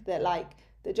think, that like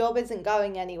the job isn't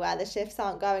going anywhere, the shifts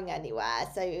aren't going anywhere,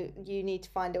 so you need to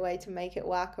find a way to make it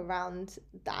work around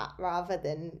that rather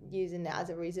than using it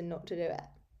as a reason not to do it.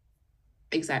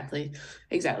 Exactly,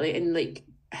 exactly. And like,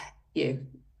 yeah,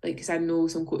 like, because I know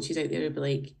some coaches out there will be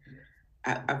like,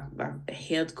 I've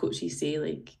heard coaches say,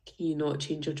 like, can you not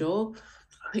change your job?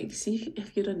 Like, see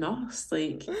if you're a nurse,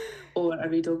 like, or a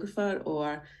radiographer,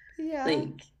 or Yeah.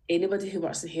 like anybody who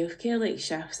works in healthcare, like,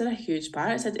 shifts are a huge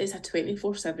part. It's a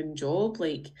 24/7 job.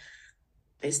 Like,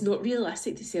 it's not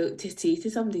realistic to say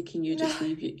to somebody, can you No. just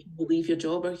leave your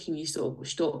job, or can you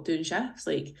stop doing shifts?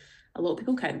 Like, a lot of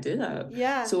people can't do that.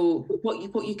 Yeah. So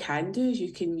what you can do is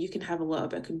you can have a little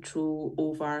bit of control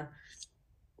over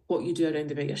what you do around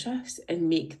the bigger shifts, and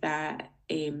make that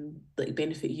like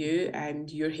benefit you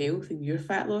and your health and your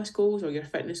fat loss goals or your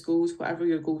fitness goals, whatever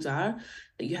your goals are.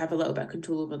 Like, you have a little bit of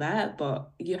control over that,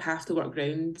 but you have to work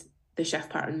around the shift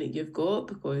pattern that you've got,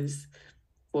 because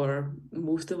for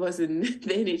most of us in the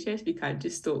NHS, we can't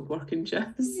just stop working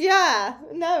shifts. Yeah.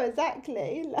 No,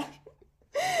 exactly. Like,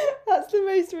 that's the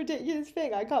most ridiculous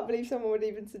thing. I can't believe someone would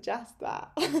even suggest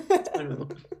that. I don't know.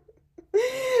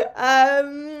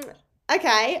 um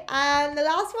okay, and the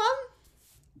last one?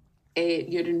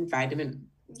 Your environment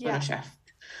on a Yeah.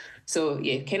 shift. So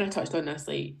yeah, kind of touched on this,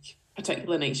 like,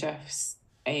 particular night shifts.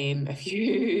 If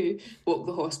you walk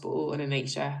the hospital on a night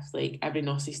shift, like, every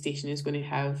nurse's station is going to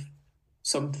have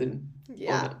something on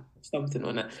Yeah. it, something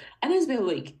on it, and as well,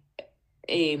 like,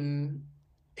 um,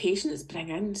 patients bring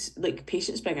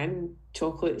in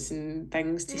chocolates and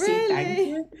things to say thank Really?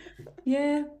 you.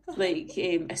 Yeah, like,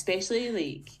 especially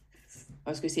like, I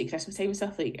was going to say Christmas time and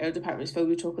stuff. Like, our department's filled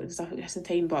with chocolate and stuff at Christmas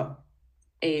time, but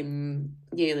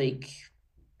yeah, like,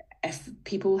 if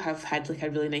people have had like a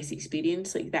really nice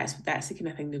experience, like, that's the kind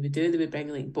of thing they would do. They would bring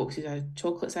like boxes of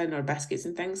chocolates in, or biscuits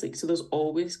and things, like, so there's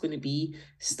always going to be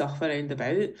stuff around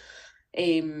about.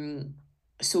 Um,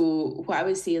 so what I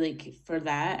would say, like, for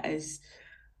that is,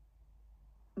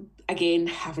 again,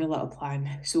 having a little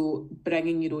plan. So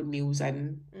bringing your own meals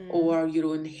in, Mm, or your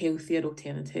own healthier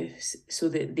alternatives, so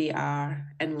that they are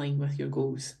in line with your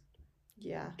goals.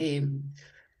 yeah. Um,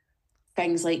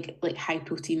 things like high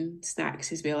protein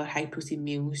snacks as well, or high protein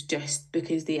meals, just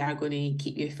because they are going to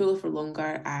keep you fuller for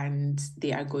longer, and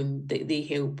they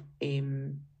help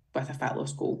with a fat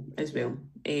loss goal as Yeah.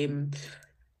 well.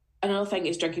 Another thing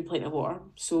is drinking plenty of water.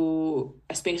 So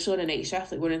especially on a night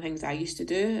shift, like one of the things I used to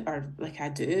do, or like I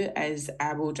do, is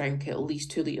I will drink at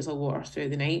least 2 liters of water throughout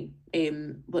the night.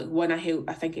 Like one,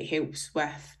 I think it helps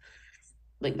with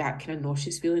like that kind of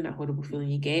nauseous feeling, that horrible feeling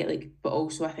you get, like, but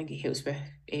also I think it helps with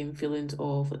feelings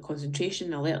of like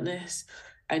concentration, alertness,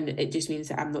 and it just means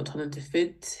that I'm not turning to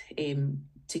food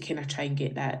to kind of try and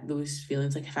get those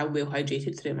feelings. Like if I'm well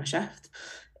hydrated throughout my shift,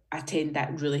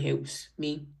 that really helps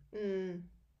me. Mm.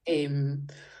 Um,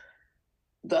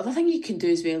 the other thing you can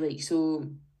do as well, like, so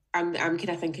I'm kind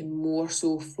of thinking more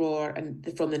so from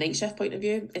the night shift point of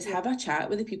view, is Yeah. have a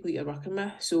chat with the people you're working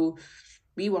with. So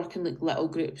we work in like little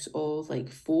groups of like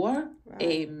four.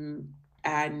 Right.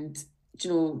 And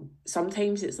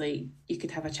sometimes it's like you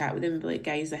could have a chat with them and be like,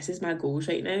 guys, this is my goals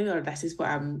right now, or this is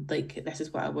what this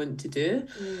is what I want to do,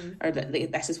 Mm. or that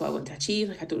like this is what I want to achieve.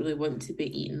 Like I don't really want to be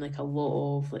eating like a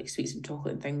lot of like sweets and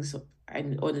chocolate and things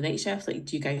and on the night shift. Like,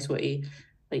 do you guys want to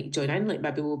like join in? Like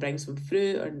maybe we'll bring some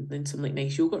fruit or then some like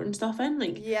nice yogurt and stuff in.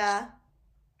 Like Yeah.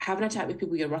 having a chat with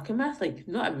people you're working with, like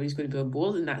not everybody's going to be on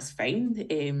board and that's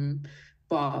fine.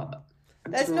 But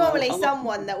There's normally a lot of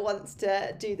someone people, that wants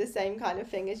to do the same kind of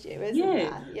thing as you, isn't yeah,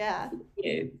 there? Yeah.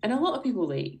 yeah, and a lot of people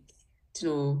like you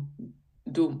know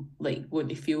don't like want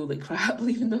to feel like crap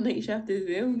leaving their night shift as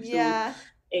well. Yeah.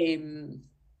 Um,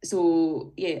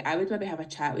 so yeah, I would maybe have a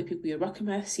chat with people you're working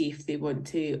with, see if they want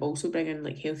to also bring in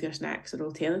like healthier snacks or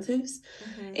alternatives.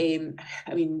 Mm-hmm.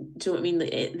 I mean, do you know what I mean?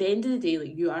 Like at the end of the day,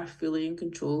 like you are fully in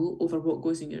control over what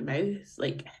goes in your mouth.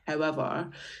 Like, however,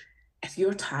 if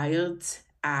you're tired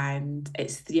and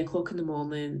it's 3 o'clock in the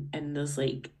morning and there's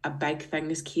like a big thing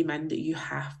that's came in that you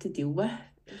have to deal with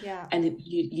Yeah. and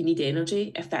you need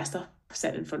energy, if that stuff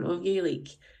sitting in front of you, like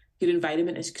your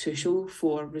environment is crucial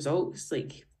for results.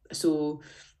 Like, so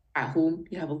at home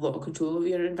you have a lot of control over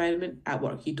your environment, at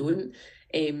work you don't.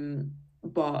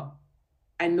 But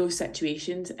in those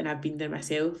situations, and I've been there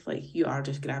myself, like you are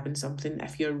just grabbing something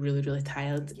if you're really, really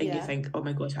tired and you Yeah. think, oh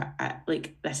my gosh,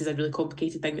 like this is a really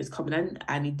complicated thing that's coming in.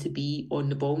 I need to be on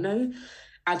the ball now.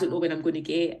 I don't know when I'm going to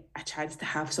get a chance to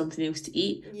have something else to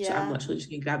eat. So I'm Yeah. literally just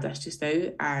going to grab this just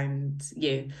now. And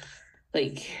yeah,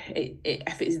 like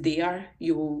if it's there,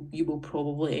 you will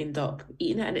probably end up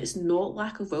eating it. And it's not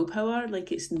lack of willpower.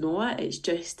 Like it's not. It's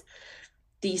just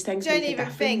these things Don't make a even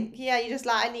think. difference. Yeah, you just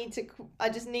like, I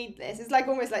just need this. It's like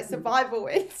almost like survival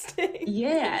instinct.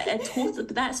 Yeah, it totally.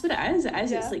 But that's what it is. It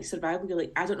is. It's Yeah. like survival. You're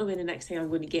like, I don't know when the next time I'm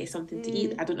going to get something to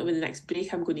eat. Mm. I don't know when the next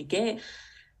break I'm going to get.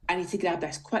 I need to grab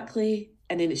this quickly,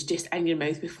 and then it's just in your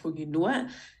mouth before you know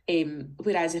it.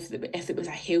 Whereas if it was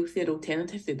a healthier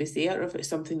alternative that was there, or if it's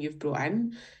something you've brought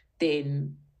in,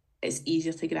 then it's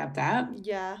easier to grab that.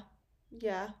 Yeah.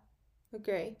 Yeah.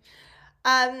 Agree.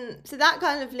 So that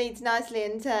kind of leads nicely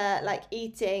into like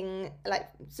eating like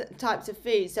types of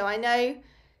food. So I know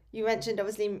you mentioned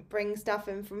obviously bring stuff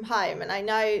in from home, and I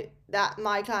know that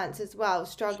my clients as well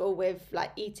struggle with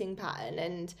like eating pattern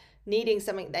and needing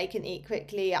something they can eat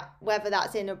quickly, whether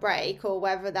that's in a break or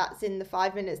whether that's in the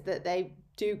 5 minutes that they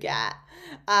do get.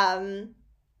 Um,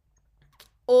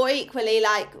 or equally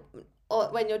like, or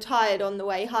when you're tired on the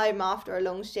way home after a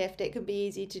long shift, it can be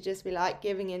easy to just be like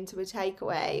giving into a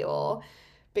takeaway, or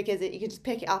because you can just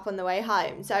pick it up on the way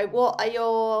home. So what are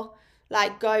your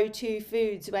like go-to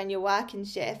foods when you're working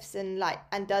shifts, and like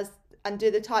and do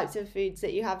the types of foods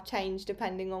that you have change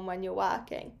depending on when you're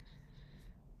working?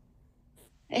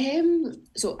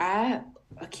 So I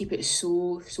keep it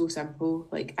so simple.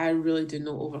 Like I really do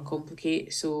not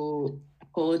overcomplicate. So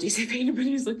apologies if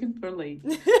anybody's looking for like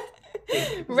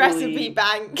Recipe really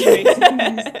bank.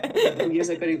 recipes.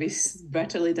 You're going to be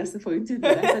bitterly disappointed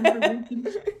with this information.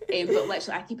 But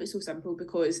literally, I keep it so simple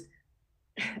because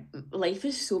life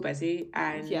is so busy,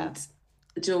 Yeah. and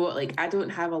do you know what? Like, I don't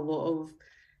have a lot of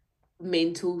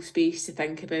mental space to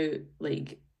think about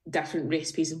like different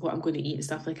recipes and what I'm going to eat and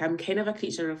stuff. Like, I'm kind of a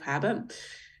creature of habit.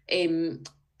 Um,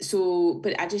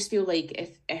 but I just feel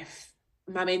like if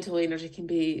my mental energy can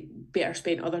be better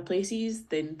spent other places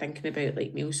than thinking about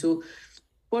like meals. So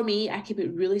for me, I keep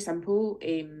it really simple,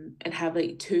 and have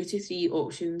like 2 to 3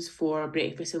 options for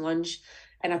breakfast and lunch.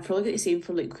 And I probably get the same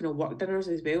for like kind of work dinners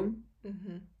as well.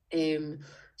 Mm-hmm. Um,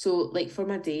 so like for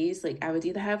my days, like I would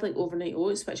either have like overnight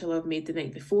oats, which I'll have made the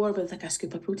night before with like a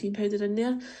scoop of protein powder in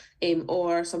there,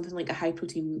 or something like a high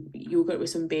protein yogurt with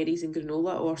some berries and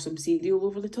granola or some cereal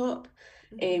over the top.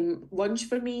 Mm-hmm. Lunch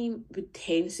for me would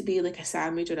tend to be like a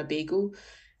sandwich or a bagel,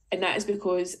 and that is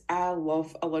because I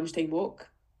love a lunchtime walk.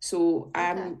 So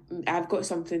Okay. I've got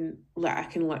something that I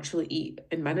can literally eat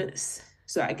in minutes.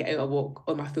 So I get out a walk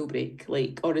on my full break,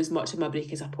 like, or as much of my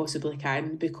break as I possibly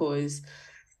can, because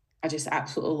I just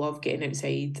absolutely love getting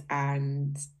outside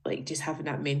and like just having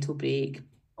that mental break,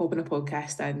 popping a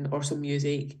podcast in or some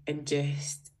music and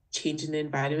just changing the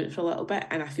environment for a little bit.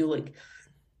 And I feel like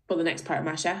for the next part of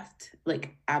my shift,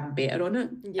 like I'm better on it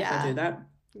if I do Yeah. that.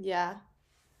 Yeah.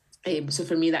 So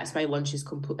for me, that's why lunch is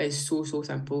so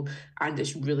simple, and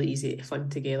it's really easy to fun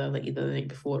together, like either the night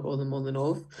before or the morning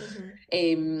of.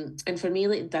 And for me,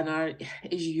 like dinner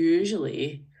is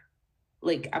usually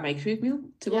like a microwave meal,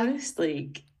 to be Yeah. honest,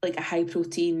 like a high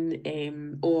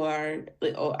protein, or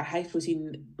a high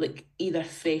protein, like either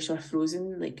fresh or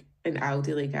frozen, like in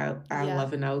Aldi. Like I Yeah.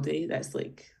 love an Aldi. That's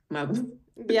like my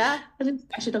Yeah.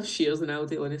 I should have shares in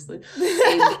Aldi, honestly.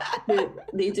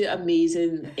 They do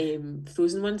amazing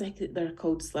frozen ones. I think they're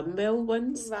called Slim Bell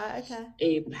ones. Right,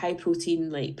 okay. High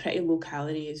protein, like pretty low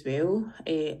calorie as well.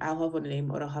 I'll have one of them,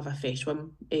 or I'll have a fresh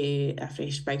one, a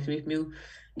fresh microwave meal.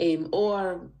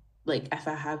 Or like if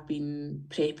I have been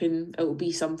prepping, it will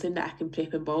be something that I can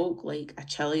prep in bulk, like a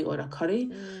chili or a curry,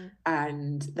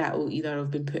 and that will either have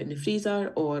been put in the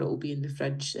freezer or it will be in the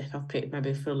fridge if I've prepped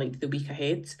maybe for like the week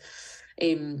ahead.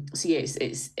 So yeah,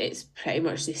 it's pretty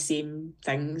much the same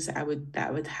things that I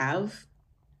would have.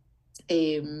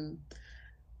 Um,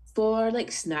 for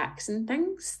like snacks and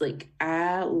things, like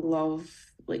I love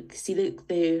like see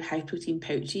the high protein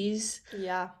pouches.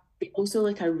 Yeah. They also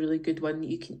like a really good one that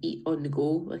you can eat on the go.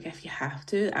 Like if you have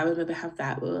to, I would maybe have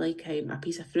that with like a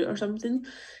piece of fruit or something.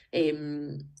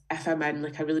 If I'm in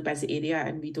like a really busy area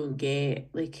and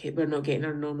we're not getting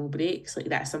our normal breaks, like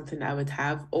that's something that I would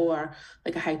have, or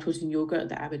like a high protein yogurt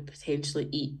that I would potentially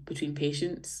eat between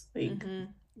patients. Like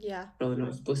Yeah. probably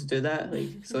not supposed to do that.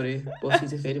 Like, sorry,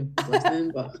 bosses, if anyone's listening,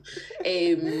 but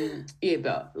yeah,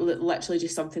 but literally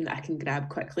just something that I can grab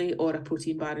quickly, or a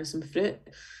protein bar and some fruit.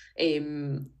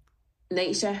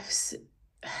 Night shifts,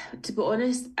 to be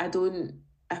honest, I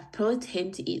probably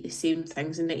tend to eat the same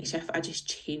things in night shift. I just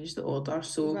change the order.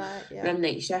 So Right, when yeah. I'm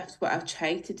night shift, what I'll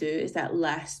try to do is that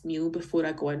last meal before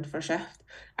I go in for shift,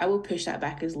 I will push that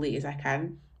back as late as I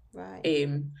can. Right.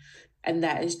 Um, and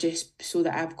that is just so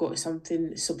that I've got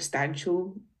something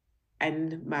substantial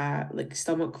in my like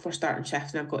stomach for starting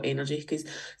shift and I've got energy, because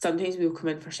sometimes we'll come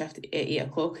in for shift at 8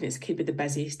 o'clock and it could be the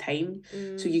busiest time.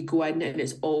 So you go in and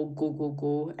it's all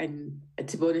go. And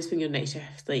to be honest, when you're night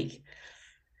shift, like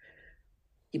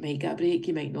you might get a break,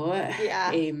 you might not.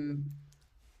 Yeah.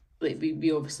 Like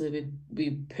we obviously we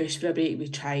push for a break, we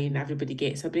try and everybody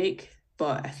gets a break.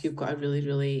 But if you've got a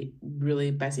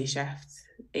really busy shift,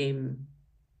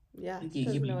 Yeah. you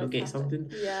Doesn't might not always get happen. something.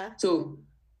 Yeah. So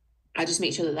I just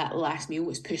make sure that last meal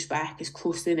is pushed back as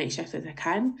close to the night shift as I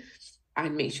can,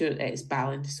 and make sure that it's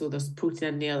balanced. So there's protein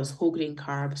in there, there's whole grain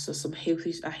carbs, there's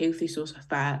a healthy source of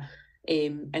fat,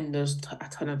 and there's a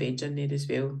ton of veg in there as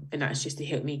well. And that's just to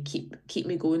help me keep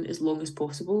me going as long as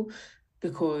possible,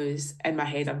 because in my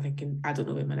head I'm thinking I don't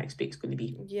know when my next break's going to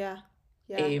be. Yeah.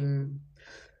 Yeah. Um,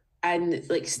 and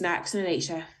like snacks in a night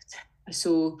shift.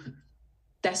 So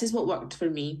this is what worked for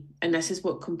me, and this is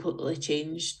what completely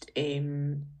changed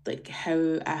like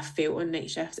how I felt on night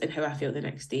shifts and how I felt the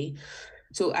next day.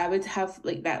 So I would have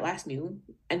like that last meal,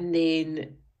 and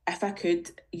then if I could,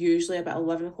 usually about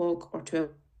 11 o'clock or 12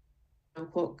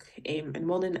 o'clock in the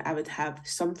morning, I would have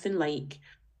something like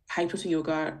high protein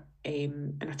yogurt,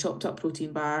 and a chopped up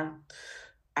protein bar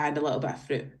and a little bit of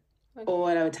fruit. Okay. Or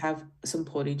I would have some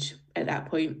porridge at that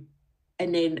point.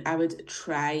 And then I would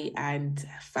try and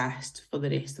fast for the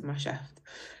rest of my shift.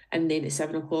 And then at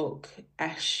 7 o'clock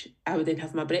ish, I would then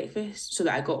have my breakfast so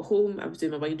that I got home, I was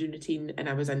doing my winding routine, and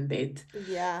I was in bed.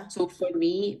 Yeah. So for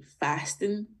me,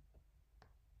 fasting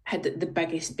had the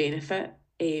biggest benefit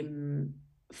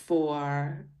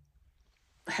for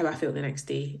how I felt the next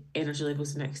day, energy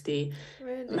levels the next day,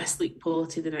 Really? my sleep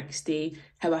quality the next day,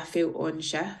 how I felt on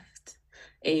shift.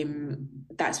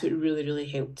 That's what really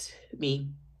helped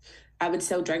me. I would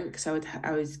still drink, so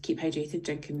I would keep hydrated,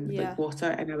 drinking Yeah. like water,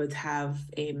 and I would have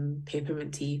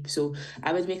peppermint tea. So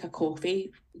I would make a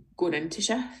coffee going into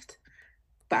shift,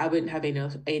 but I wouldn't have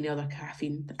any other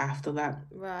caffeine after that.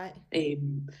 Right.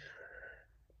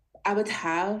 I would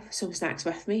have some snacks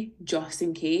with me just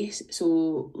in case.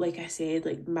 So, like I said,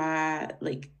 like my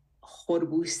like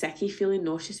horrible sicky feeling,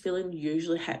 nauseous feeling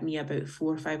usually hit me about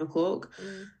 4 or 5 o'clock.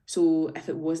 So if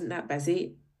it wasn't that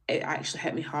busy, it actually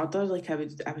hit me harder. Like I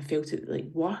would felt it like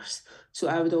worse. So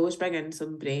I would always bring in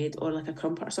some bread or like a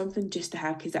crumpet or something just to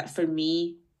have, because that for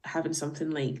me, having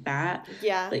something like that,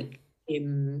 Yeah. like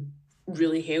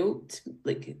really helped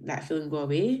like that feeling go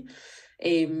away.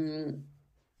 Um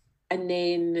And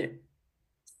then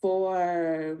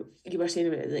for, you were saying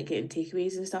about like getting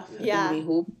takeaways and stuff on the way Yeah.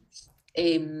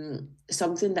 home,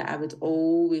 something that I would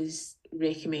always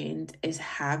recommend is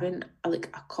having like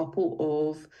a couple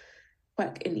of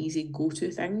quick and easy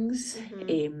go-to things,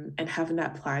 and having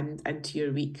that planned into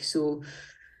your week. So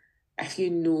if you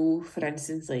know, for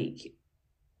instance, like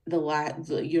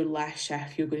your last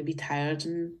shift, you're going to be tired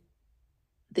and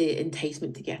the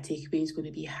enticement to get a takeaway is going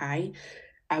to be high,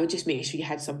 I would just make sure you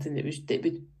had something that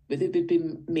would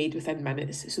be made within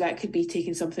minutes. So that could be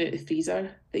taking something out of the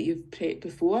freezer that you've prepped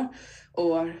before,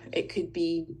 or it could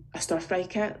be a stir fry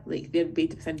kit, like they're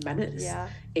made within minutes, Yeah.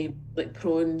 like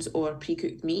prawns or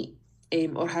pre-cooked meat.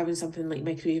 Or having something like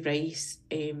microwave rice,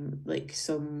 like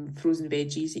some frozen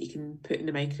veggies that you can put in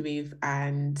the microwave,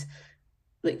 and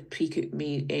like pre-cooked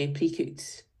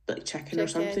like chicken or Chicken,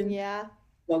 something yeah.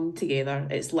 flung together.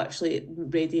 It's literally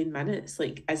ready in minutes.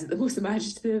 Like, is it the most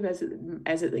imaginative? Is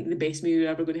it like the best meal you're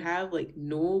ever going to have? Like,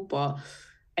 no, but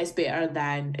it's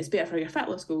better for your fat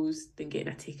loss goals than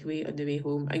getting a takeaway on the way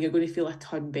home, and you're going to feel a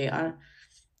ton better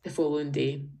the following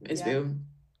day as Yeah. well.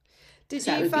 Did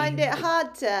So that you would find be it like,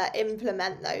 hard to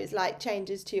implement those like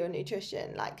changes to your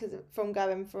nutrition? Like, because from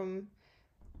going from,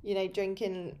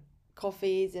 drinking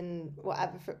coffees and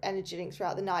whatever for energy drinks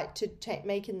throughout the night to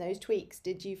making those tweaks,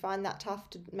 did you find that tough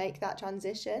to make that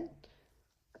transition?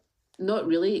 not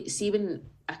really. See, when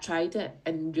I tried it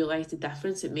and realised the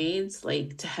difference it made,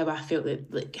 like to how I felt,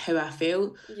 how I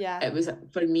felt, Yeah. it was,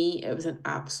 for me, it was an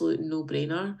absolute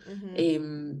no-brainer.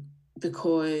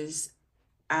 Because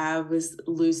I was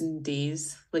losing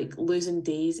days,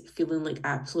 feeling like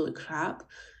absolute crap,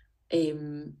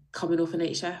 coming off of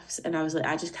night shifts. And I was like,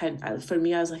 I just can't, for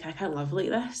me, I was like, I can't live like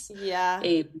this. Yeah.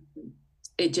 Um,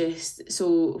 it just,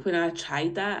 so when I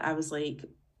tried that, I was like,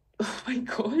 oh my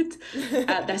God,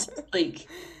 this, like,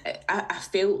 I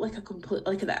felt like a complete,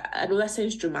 like, I know that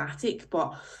sounds dramatic,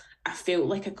 but I felt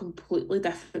like a completely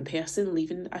different person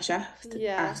leaving a shift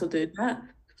Yeah. after doing that.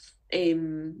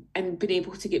 And being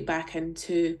able to get back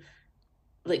into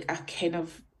like a kind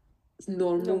of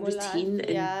normal Normal life. routine and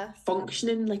Yeah.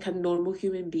 functioning like a normal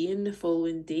human being the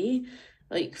following day.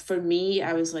 Like for me,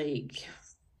 I was like,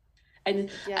 and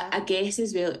Yeah. I guess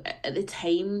as well at the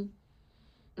time,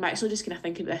 I'm actually just kind of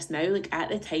thinking about this now. Like at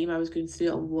the time, I was going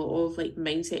through a lot of like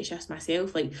mindset shifts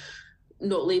myself, like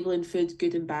not labeling food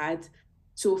good and bad.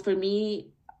 So for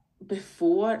me,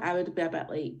 before I would be a bit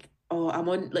like, oh, I'm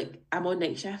on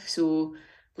night shift, so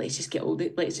let's just get Yeah. all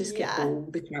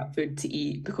the crap food to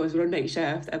eat because we're on night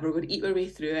shift and we're going to eat our way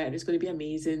through it and it's going to be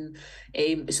amazing.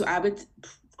 So I would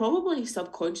probably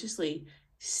subconsciously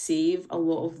save a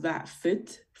lot of that food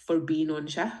for being on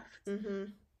shift.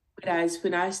 Whereas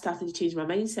when I started to change my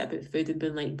mindset about food and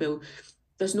being like, well,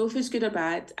 there's no food's good or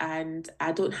bad, and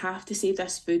I don't have to save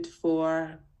this food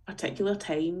for particular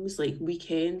times like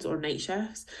weekends or night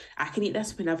shifts. I can eat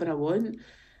this whenever I want. And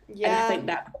I Yeah. think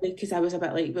that because I was a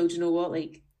bit like, well, do you know what?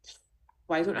 Like,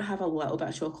 why don't I have a little bit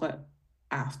of chocolate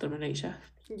after my night shift?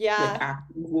 Like Yeah. after I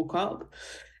woke up.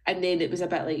 And then it was a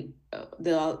bit like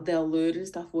the allure and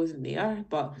stuff wasn't there.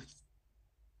 But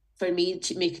for me,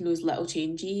 making those little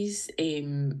changes,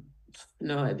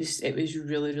 no, it was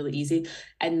really, really easy.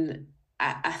 And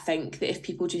I think that if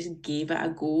people just gave it a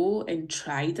go and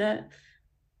tried it,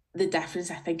 the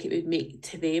difference I think it would make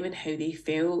to them and how they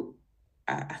felt,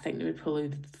 I think they would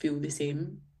probably feel the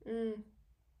same. Mm.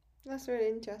 That's really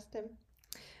interesting.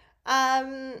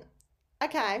 Um,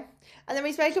 okay. And then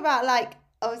we spoke about like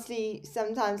obviously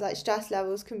sometimes like stress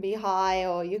levels can be high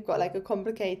or you've got like a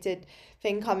complicated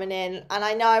thing coming in. And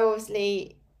I know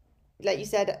obviously like you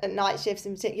said, night shifts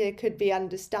in particular could be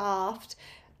understaffed.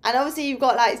 And obviously, you've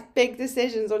got like big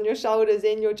decisions on your shoulders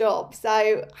in your job.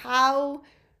 So, how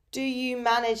do you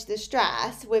manage the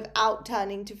stress without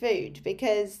turning to food?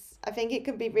 Because I think it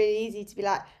could be really easy to be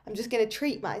like, I'm just going to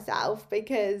treat myself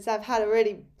because I've had a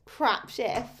really crap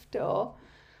shift or.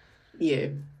 Yeah,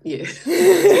 yeah,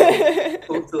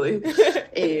 totally.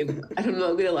 And I'm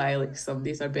not gonna lie, like some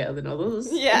days are better than others.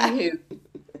 Yeah.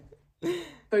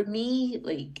 For me,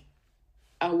 like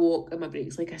I walk on my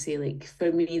breaks, like I say, like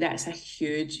for me, that's a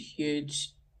huge,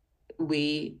 huge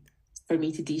way for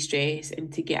me to de-stress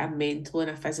and to get a mental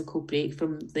and a physical break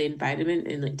from the environment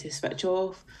and like to switch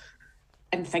off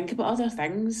and think about other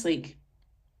things. Like,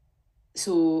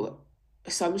 so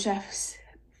some shifts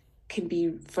can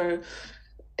be for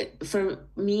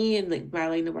me and like my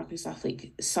line of work and stuff,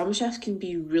 like some shifts can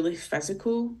be really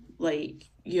physical, like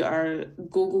you are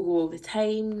go all the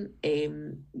time,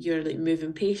 you're like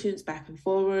moving patients back and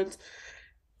forward,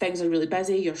 things are really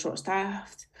busy, you're short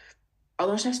staffed.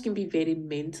 Other shifts can be very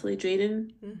mentally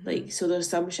draining. Mm-hmm. Like so there's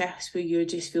some shifts where you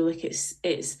just feel like it's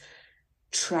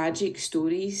tragic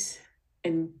stories,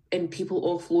 and people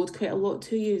offload quite a lot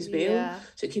to you as well. Yeah.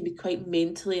 So it can be quite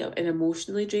mentally and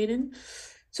emotionally draining.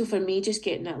 So for me, just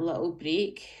getting that little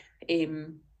break,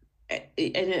 and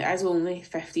it is only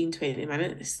 15-20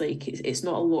 minutes. Like it's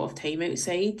not a lot of time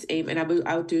outside. And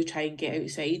I'll do try and get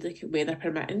outside, like weather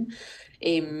permitting.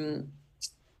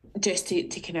 Just to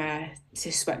kind of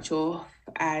to switch off,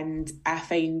 and I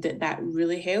find that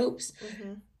really helps.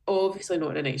 Mm-hmm. Obviously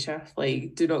not in a night shift.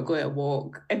 Like, do not go out a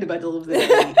walk in the middle of the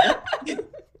night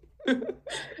around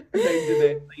the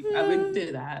bed. Like, I wouldn't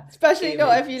do that. Especially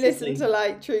not if you It's just listen to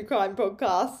like, like true crime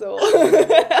podcasts or.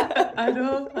 I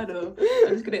know. I'm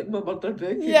just gonna get my murder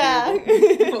book and Yeah.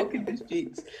 walking the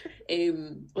streets.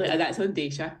 Like that's on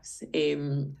day shifts.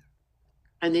 And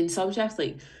then some shifts,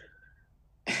 like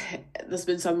there's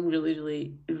been some really,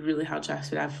 really, really hard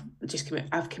shifts where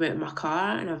I've come out of my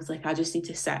car and I was like, I just need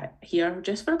to sit here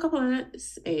just for a couple of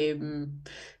minutes.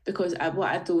 Because what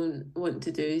I don't want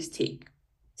to do is take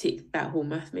that home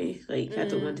with me. Like I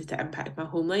don't want it to impact my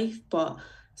home life, but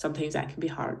sometimes that can be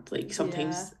hard. Like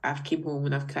sometimes I've came home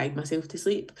and I've cried myself to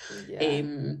sleep. Yeah.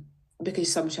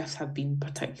 Because some shifts have been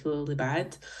particularly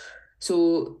bad.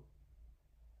 So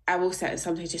I will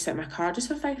sometimes just sit in my car just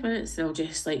for 5 minutes, and I'll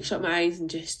just like shut my eyes and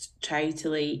just try to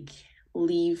like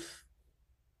leave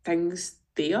things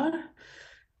there.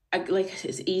 Like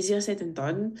it's easier said than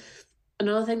done.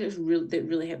 Another thing that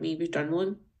really helped me was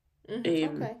journaling. Okay.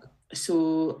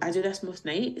 So I do this most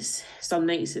nights. Some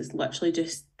nights it's literally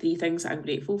just 3 things that I'm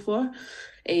grateful for.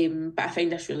 But I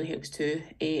find this really helps too.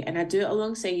 And I do it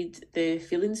alongside the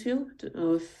feelings wheel. I don't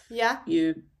know if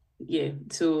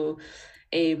So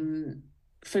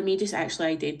for me, just actually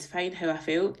identifying how I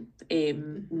felt,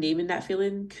 naming that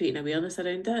feeling, creating awareness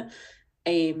around it.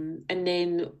 And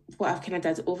then what I've kind of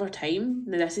did over time,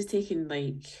 now this has taken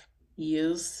like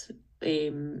years,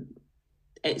 is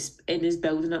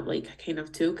building up like a kind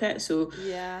of toolkit. So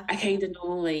I kind of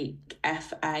know like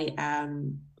if I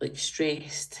am like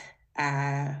stressed,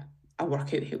 a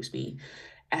workout helps me.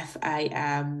 If I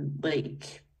am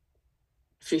like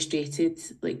frustrated,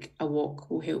 like a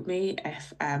walk will help me.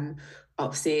 If I'm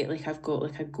upset, like I've got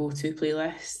like a go-to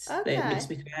playlist that makes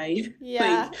me cry.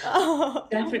 Yeah.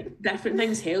 Like different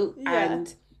things help. Yeah.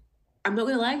 And I'm not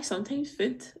gonna lie, sometimes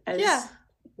food is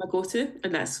my go-to,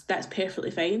 and that's perfectly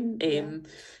fine.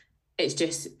 It's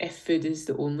just if food is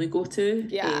the only go-to,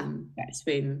 that's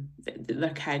when there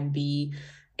can be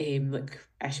like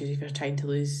issues if you're trying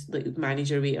to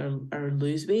manage your weight or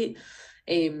lose weight.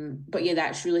 But yeah,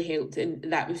 that's really helped,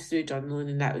 and that was through journaling,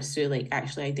 and that was through like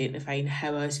actually identifying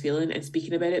how I was feeling and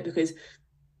speaking about it, because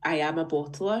I am a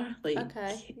bottler. Like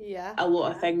a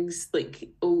lot of things, like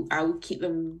I'll keep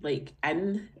them like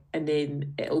in, and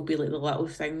then it'll be like the little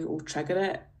thing that will trigger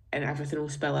it, and everything will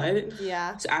spill out.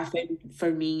 So I think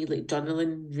for me, like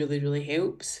journaling really, really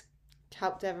helps.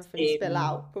 Helped everything spill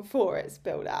out before it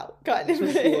spilled out, kind of.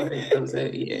 Before it spills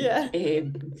out, yeah.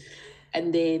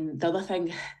 And then the other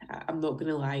thing, I'm not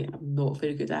gonna lie, I'm not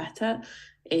very good at it,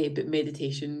 but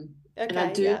meditation. And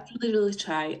I do really, really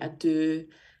try. I've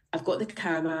got the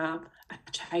Calm app. I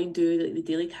try and do like the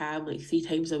daily Calm like 3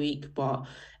 times a week, but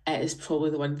it is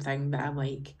probably the one thing that I'm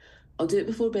like, I'll do it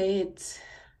before bed,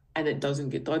 and it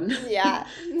doesn't get done.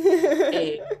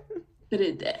 But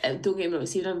don't get me wrong,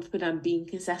 see when I'm being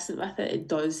consistent with it, it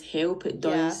does help. It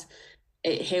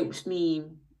helps me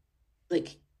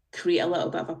like create a little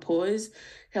bit of a pause.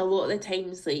 A lot of the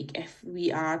times, like if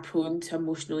we are prone to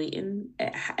emotional eating,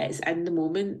 it's in the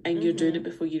moment and you're doing it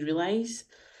before you realise.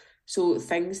 So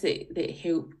things that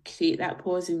help create that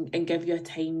pause and give you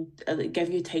time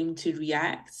to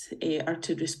react or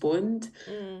to respond.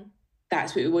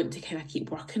 That's what we want to kind of keep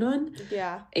working on.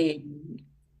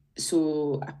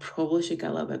 So I probably should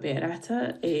get a little bit better at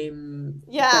it.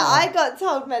 I got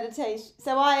told meditation.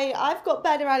 So I've got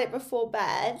better at it before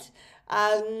bed.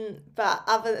 But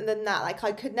other than that, like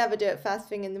I could never do it first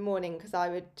thing in the morning because I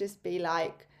would just be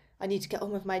like, I need to get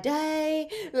on with my day.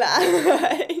 But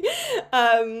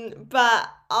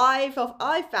I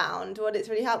found what it's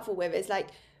really helpful with is like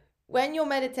when you're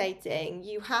meditating,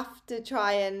 you have to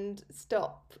try and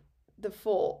stop the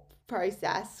thought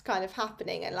process kind of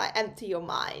happening and like empty your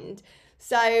mind.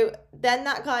 So then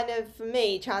that kind of, for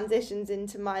me, transitions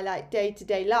into my like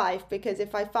day-to-day life, because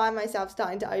if I find myself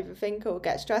starting to overthink or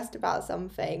get stressed about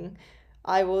something,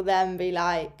 I will then be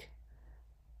like,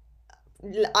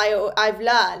 I've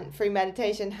learned through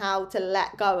meditation how to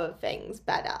let go of things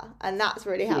better, and that's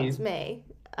really helped me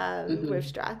with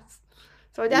stress.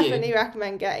 So I definitely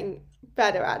recommend getting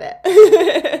better at it.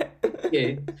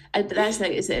 And that's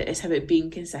like it's about being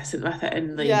consistent with it,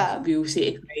 and like we'll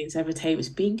say to clients every time, it's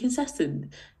being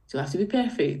consistent. you'll have to be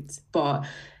perfect. But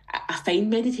I find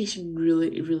meditation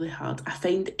really, really hard. I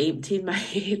find emptying my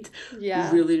head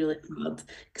Yeah. really, really hard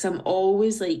because I'm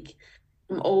always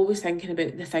thinking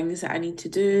about the things that I need to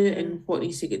do and what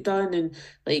needs to get done and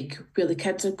like where the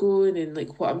kids are going and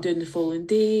like what I'm doing the following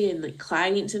day and like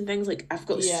clients and things. Like I've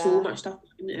got so Yeah. much stuff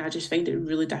and I just find it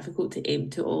really difficult to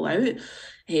empty it all out.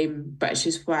 But it's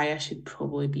just why I should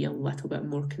probably be a little bit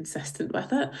more consistent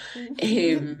with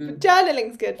it.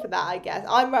 Journaling's good for that, I guess.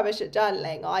 I'm rubbish at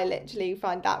journaling. I literally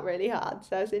find that really hard,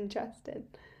 so it's interesting.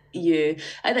 Yeah,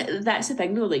 and that's the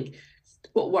thing though. Like,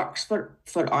 what works for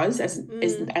us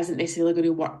isn't necessarily going to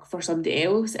work for somebody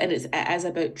else, and it is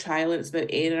about trial and it's about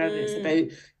error and it's about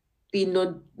being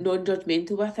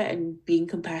non-judgmental with it and being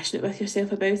compassionate with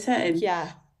yourself about it and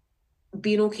Yeah.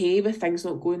 being okay with things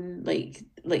not going like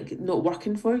not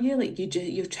working for you. Like you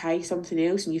try something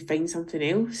else and you find something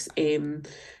else.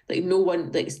 Like no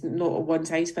one like it's not a one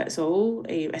size fits all.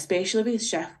 Especially with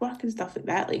shift work and stuff like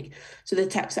that. Like so the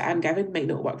tips that I'm giving might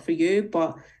not work for you,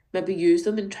 but maybe use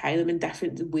them and try them in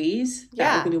different ways that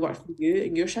are Yeah, going to work for you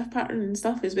and your shift pattern and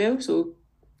stuff as well. So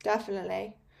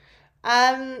definitely.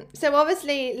 So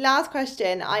obviously, last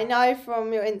question. I know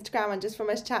from your Instagram and just from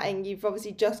us chatting, you've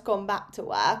obviously just gone back to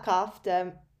work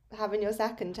after having your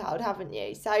second child, haven't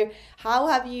you? So how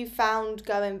have you found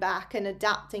going back and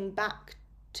adapting back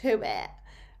to it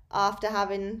after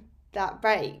having that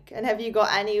break? And have you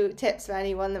got any tips for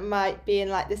anyone that might be in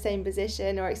like the same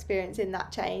position or experiencing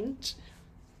that change?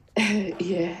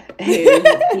 yeah,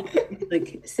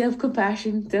 like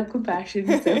self-compassion, self-compassion,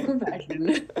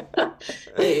 self-compassion.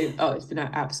 Oh,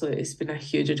 it's been a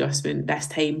huge adjustment this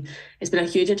time. It's been a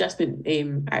huge adjustment,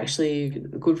 actually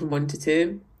going from one to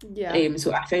two. Yeah.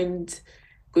 So I found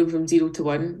going from 0 to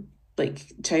 1,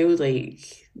 like child, like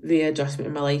the adjustment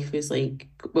in my life was like,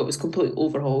 well, it was completely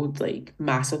overhauled, like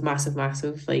massive, massive,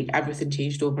 massive, like everything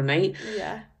changed overnight.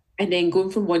 Yeah. And then going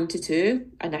from 1 to 2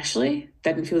 initially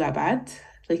didn't feel that bad.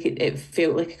 Like it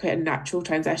felt like quite a natural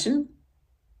transition.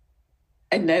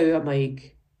 And now I'm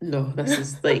like, no, this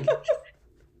is like,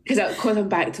 because I'm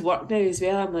back to work now as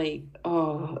well. I'm like,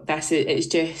 oh, that's it. It's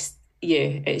just,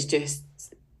 yeah, it's just,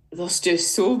 there's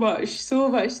just so much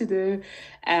to do.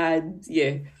 And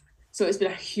yeah, so it's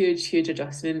been a huge, huge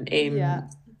adjustment. Yeah.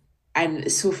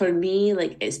 And so for me,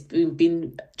 like it's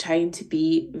been trying to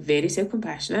be very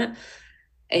self-compassionate.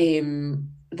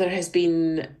 There has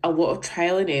been a lot of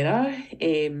trial and error.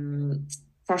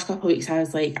 First couple of weeks, I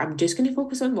was like, I'm just going to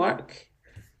focus on work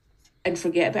and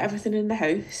forget about everything in the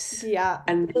house. Yeah.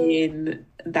 And then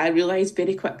I realised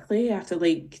very quickly after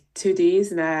like 2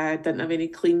 days and I didn't have any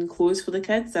clean clothes for the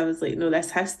kids. I was like, no,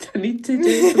 this has to I need to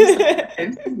do some stuff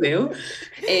in the house as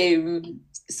well.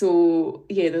 So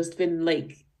yeah, there's been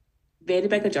like very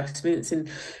big adjustments and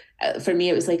for me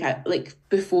it was like like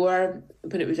before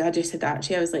when it was I just had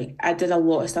actually I was like I did a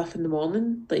lot of stuff in the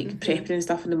morning like prepping and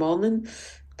stuff in the morning,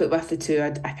 but with the two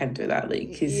I can't do that like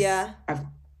because Yeah. I've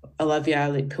Olivia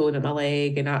like pulling at my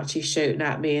leg and Archie shouting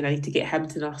at me and I need to get him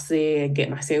to nursery and get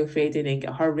myself ready and then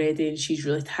get her ready and she's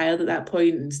really tired at that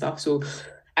point and stuff, so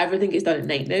everything gets done at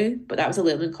night now, but that was a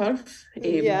learning curve.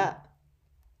 Yeah.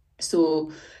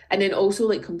 So, and then also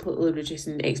like completely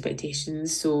reducing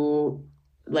expectations. So,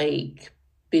 like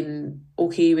being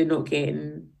okay with not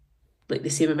getting like the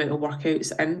same amount of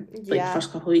workouts in like the Yeah.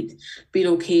 first couple of weeks, being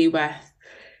okay with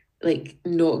like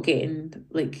not getting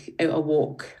like out a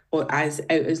walk or out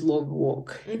as long a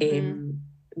walk,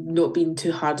 not being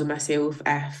too hard on myself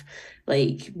if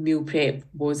like meal prep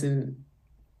wasn't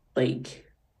like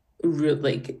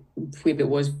like where it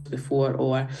was before,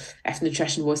 or if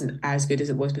nutrition wasn't as good as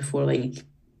it was before, like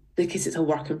because it's a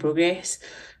work in progress.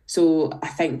 So I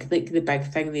think like the big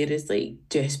thing there is like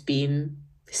just being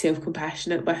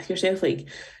self-compassionate with yourself, like,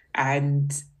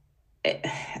 and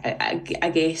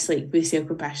I guess like with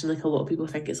self-compassion, like a lot of people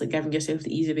think it's like giving yourself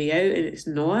the easy way out, and it's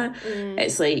not.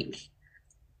 It's like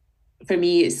for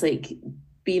me, it's like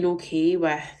being okay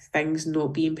with things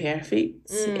not being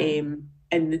perfect,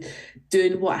 and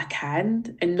doing what I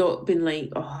can, and not being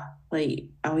like, oh,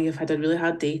 you've had a really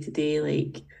hard day today,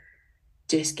 like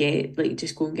just go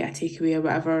and get a takeaway or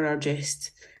whatever, or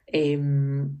just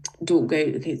don't go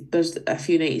out. Okay, there's a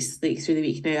few nights like through the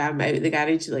week now I'm out at the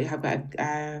garage, like I've got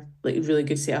a like really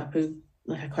good setup of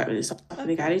like equipment and stuff in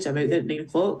the garage. I'm out there at 9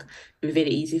 o'clock. It'd be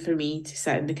very easy for me to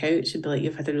sit on the couch and be like,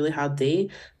 you've had a really hard day.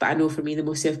 But I know for me the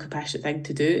most self-compassionate thing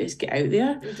to do is get out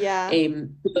there. Yeah.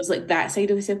 There's like that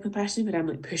side of the self-compassion where I'm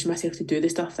like pushing myself to do the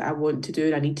stuff that I want to do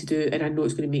and I need to do and I know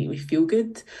it's going to make me feel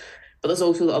good. But there's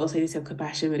also the other side of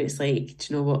self-compassion where it's like, do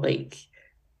you know what, like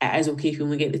it is okay if you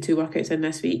only get the 2 workouts in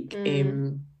this week.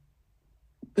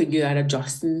 But you are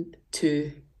adjusting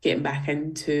to getting back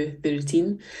into the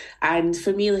routine. And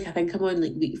for me, like I think I'm on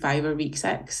like week 5 or week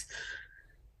 6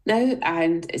 now,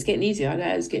 and it's getting easier.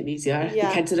 It is getting easier. The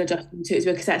Yeah. kids are adjusting to it as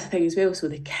well, because that's the thing as well. So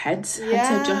the kids had to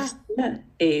Yeah. adjust to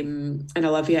it. And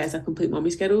Olivia is a complete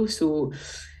mommy's girl, so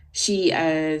she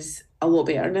is a lot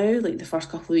better now. Like the first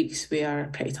couple of weeks were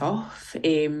pretty tough,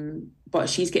 but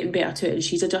she's getting better to it and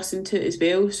she's adjusting to it as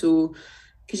well. So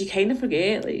because you kind of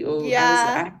forget, like, oh, I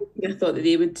Yeah. kind of thought that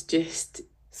they would just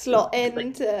Slot like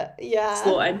into, yeah.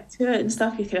 slot into it and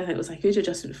stuff. You kind of think it was a huge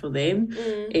adjustment for them.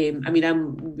 Mm. I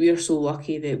mean, we're so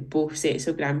lucky that both sets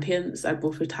of grandparents are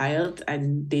both retired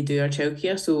and they do our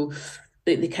childcare. So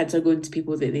the kids are going to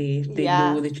people that they know,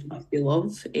 Yeah. they trust, they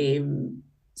love.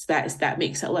 So that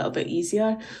makes it a little bit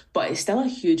easier, but it's still a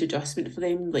huge adjustment for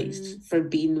them, like Mm. for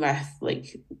being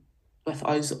with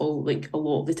us all like a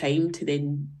lot of the time to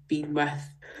then being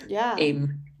with Yeah.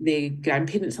 the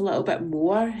grandparents a little bit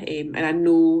more. And I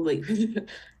know like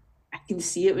I can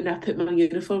see it when I put my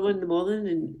uniform on in the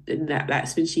morning, and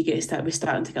that's when she gets that was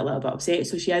starting to get a little bit upset.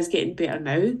 So she is getting better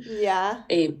now. Yeah.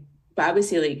 But I would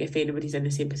say, like, if anybody's in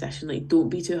the same position, like, don't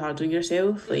be too hard on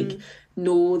yourself. Like, Mm.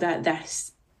 know that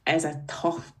this is a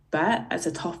tough bit, it's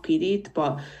a tough period,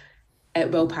 but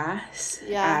it will pass.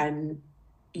 Yeah. And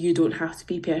you don't have to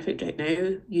be perfect right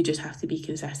now. You just have to be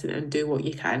consistent and do what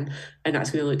you can. And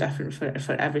that's going to look different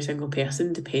for every single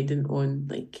person, depending on,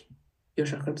 like, your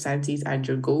circumstances and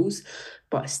your goals.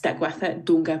 But stick with it.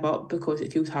 Don't give up because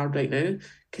it feels hard right now,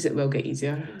 because it will get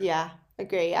easier. Yeah.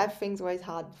 Agree. Everything's always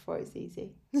hard before it's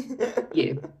easy.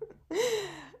 Yeah.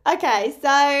 Okay,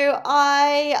 so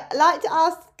I like to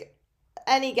ask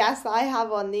any guests that I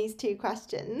have on these two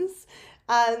questions.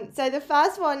 So the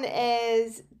first one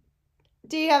is,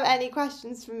 do you have any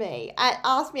questions for me?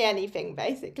 Ask me anything,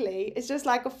 basically. It's just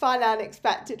like a fun,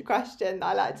 unexpected question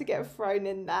I like to get thrown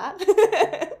in there.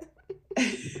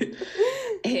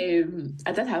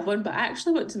 I did have one, but I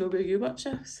actually want to know about you about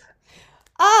shifts.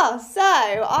 Oh, so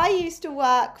I used to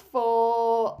work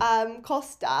for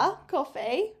Costa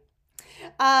Coffee.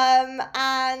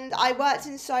 And I worked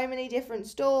in so many different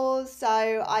stores. So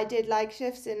I did like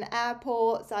shifts in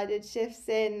airports, I did shifts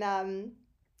in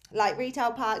like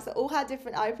retail parks that all had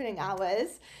different opening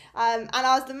hours. And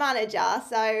I was the manager,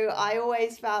 so I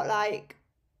always felt like,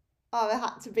 oh, I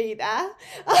had to be there.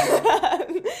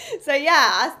 So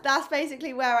yeah, that's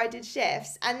basically where I did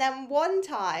shifts. And then one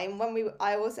time when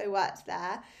I also worked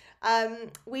there,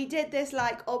 we did this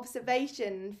like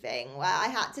observation thing where I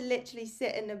had to literally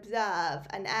sit and observe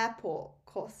an airport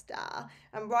Costa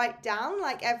and write down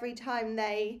like every time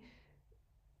they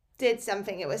did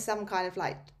something. It was some kind of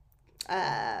like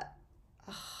uh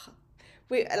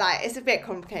it's a bit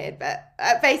complicated, but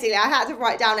basically I had to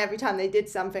write down every time they did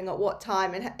something at what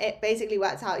time, and it basically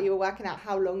worked out, you were working out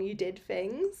how long you did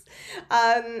things.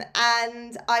 And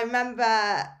I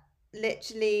remember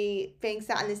literally being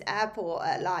sat in this airport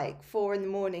at like 4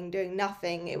 a.m. doing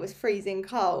nothing. It was freezing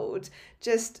cold,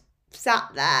 just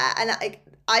sat there, and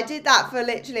I did that for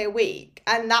literally a week,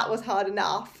 and that was hard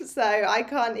enough, so I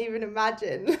can't even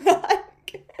imagine.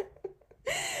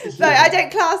 So I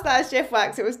don't class that as shift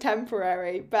work, so it was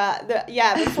temporary. But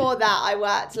before that I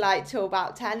worked like till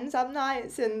about 10 some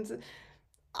nights, and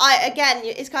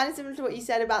it's kind of similar to what you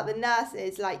said about the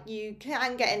nurses. Like, you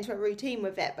can get into a routine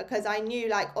with it, because I knew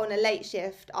like on a late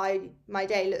shift my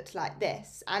day looked like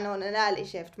this, and on an early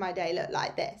shift my day looked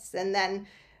like this, and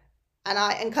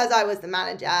because I was the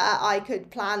manager, I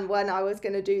could plan when I was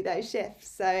going to do those shifts.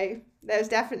 So there's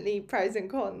definitely pros and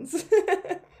cons.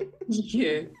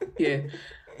 Yeah, yeah.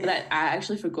 I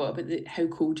actually forgot about how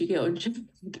cold you get on shift.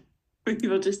 We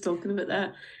were just talking about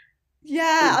that. Yeah,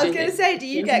 Like, I was going to say, do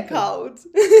you get cold?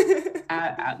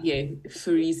 Yeah,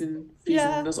 freezing.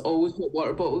 Yeah. There's always hot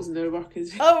water bottles in their work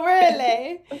as well. Oh,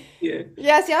 really? Yeah.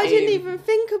 Yeah, see, I didn't even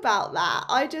think about that.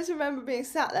 I just remember being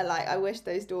sat there like, I wish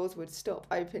those doors would stop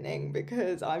opening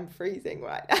because I'm freezing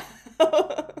right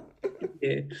now.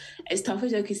 Yeah, it's tough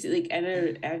as well because like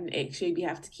in X-ray we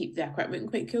have to keep the equipment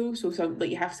quite cool, so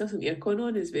you have to have some aircon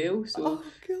on as well. So Oh,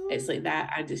 God. it's like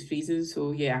that, and it's freezing.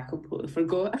 So yeah, I completely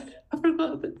forgot. I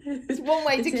forgot about this. It's one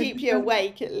way to keep you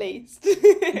awake, at least.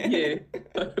 Yeah,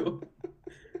 I know.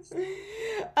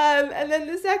 And then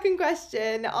the second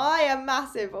question, I am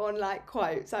massive on like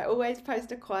quotes. I always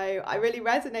post a quote. I really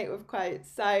resonate with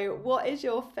quotes. So what is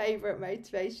your favourite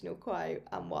motivational quote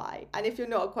and why? And if you're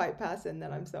not a quote person,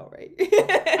 then I'm sorry.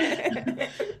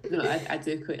 No, I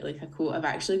do quite like a quote. I've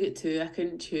actually got two. I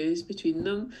couldn't choose between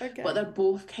them, Okay. but they're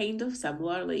both kind of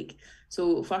similar. Like,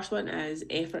 so first one is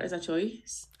effort is a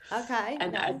choice. Okay.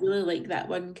 And nice. I really like that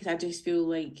one because I just feel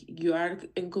like you're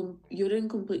in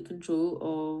complete control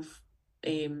of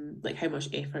like how much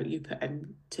effort you put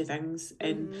into things,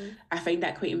 and Mm-hmm. I find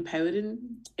that quite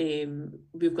empowering.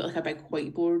 We've got like a big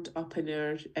whiteboard up in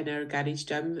our garage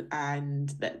gym, and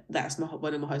that's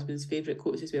one of my husband's favourite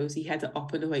quotes as well. So he had it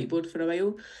up on the whiteboard for a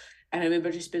while, and I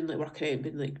remember just being like working out and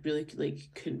being like really like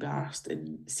couldn't be arsed,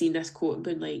 and seeing this quote and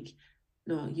being like,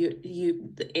 no,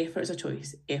 the effort is a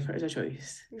choice. Effort is a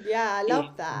choice. Yeah, I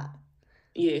love that.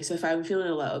 Yeah, so if I'm feeling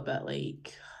a little bit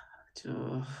like, do you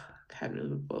know, can't really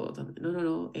be bothered.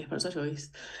 No, effort's a choice.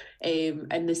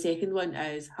 And the second one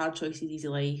is hard choices, easy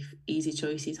life, easy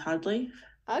choices, hard life.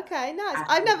 Okay, nice.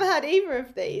 I've And never heard either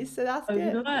of these, so that's oh, you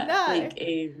good. know what? No. Like,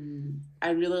 I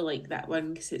really like that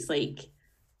one because it's like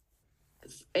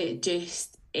it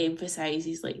just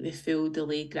emphasizes like the full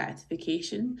delayed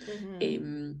gratification.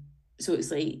 Mm-hmm. So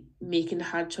it's like making the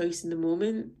hard choice in the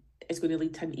moment is going to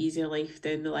lead to an easier life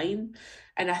down the line.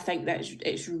 And I think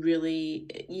it's really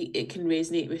it can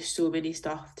resonate with so many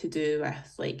stuff to do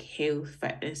with like health,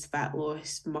 fitness, fat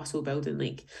loss, muscle building.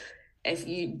 Like if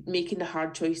you making the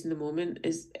hard choice in the moment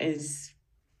is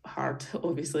hard,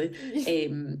 obviously.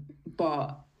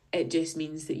 But it just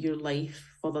means that your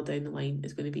life further down the line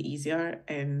is going to be easier,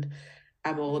 and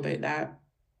I'm all about that.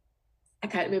 I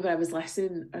can't remember. I was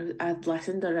listening. I'd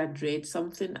listened or I'd read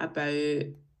something about.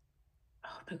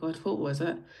 Oh my god, what was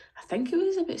it? I think it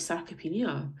was about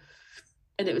sarcopenia,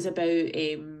 and it was about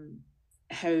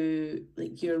how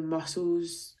like your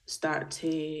muscles start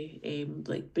to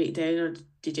like break down or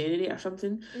degenerate or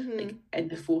something Mm-hmm. like in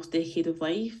the fourth decade of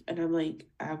life, and I'm like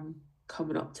I'm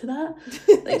coming up to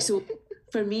that, like so.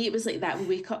 For me, it was like that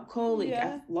wake up call. Like I've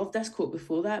Yeah. loved this quote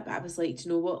before that, but I was like, do you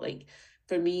know what? Like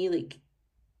for me, like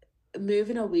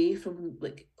moving away from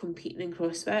like competing in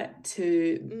CrossFit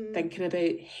to Mm. thinking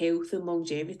about health and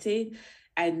longevity,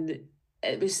 and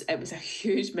it was a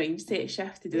huge mindset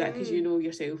shift to do that, because you Mm. know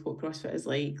yourself what CrossFit is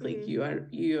like Mm.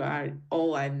 you are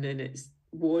all in, and it's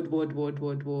wad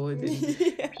and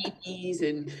Yeah. PPs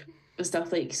and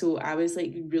stuff. Like, so I was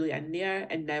like really in there,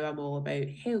 and now I'm all about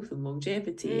health and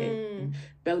longevity and Mm.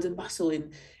 building muscle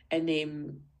and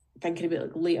thinking about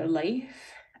like later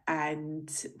life, and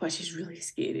which is really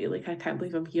scary. Like I can't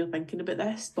believe I'm here thinking about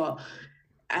this, but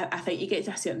I think you get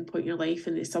to a certain point in your life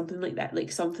and it's something like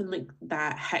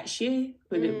that hits you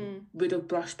when it Mm. would have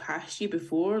brushed past you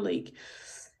before. Like,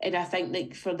 and I think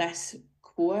like for this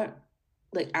quote,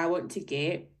 like I want to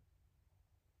get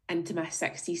into my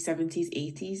 60s, 70s,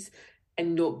 80s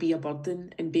and not be a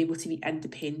burden and be able to be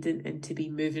independent and to be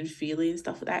moving freely and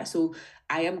stuff like that. So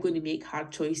I am going to make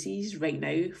hard choices right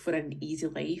now for an easy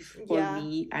life for Yeah.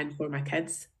 me and for my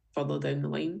kids further down the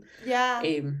line. Yeah.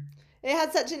 Um, It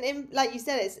had such like you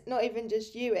said, it's not even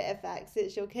just you it affects,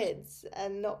 it's your kids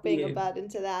and not being a yeah. burden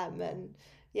to them. And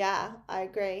yeah, I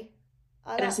agree.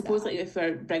 I And I like suppose that. like if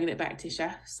we're bringing it back to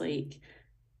shifts, like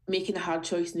making a hard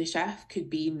choice in the shift could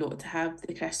be not to have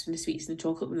the crisps and the sweets and the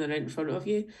chocolate when they're right in front of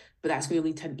you, but that's going to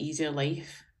lead to an easier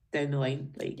life down the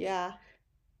line. Like Yeah.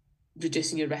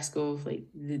 reducing your risk of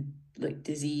like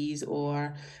disease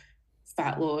or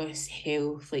fat loss,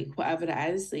 health, like whatever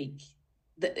it is, like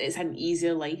that it's an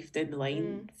easier life down the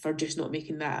line Mm. for just not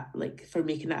making that like for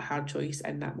making that hard choice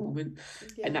in that moment.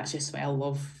 And Yeah. that's just what I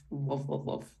love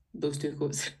those two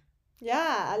quotes.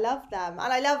 Yeah, I love them.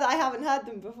 And I love that I haven't heard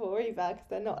them before either because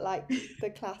they're not like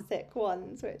the classic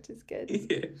ones, which is good.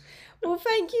 Yeah. Well,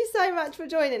 thank you so much for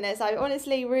joining us. I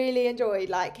honestly really enjoyed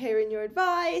like hearing your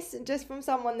advice and just from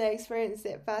someone that experienced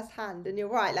it firsthand. And you're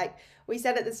right, like we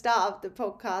said at the start of the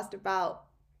podcast about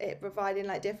it providing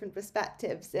like different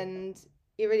perspectives, and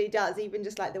it really does, even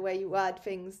just like the way you word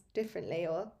things differently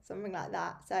or something like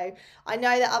that. So I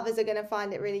know that others are going to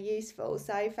find it really useful.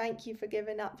 So thank you for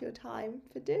giving up your time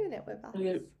for doing it with us.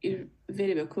 You're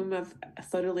very welcome. I've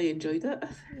thoroughly enjoyed it.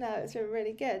 No, it's been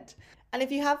really good. And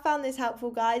if you have found this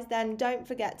helpful, guys, then don't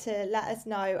forget to let us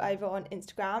know over on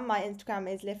Instagram. My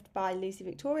Instagram is Lift by Lucy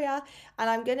Victoria, and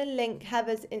I'm going to link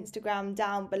Heather's Instagram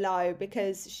down below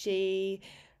because she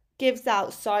gives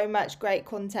out so much great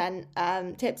content,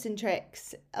 tips and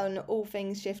tricks on all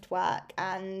things shift work.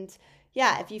 And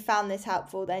yeah, if you found this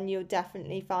helpful, then you'll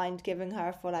definitely find giving her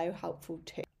a follow helpful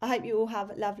too. I hope you all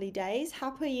have lovely days.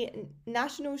 Happy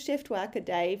National Shift Worker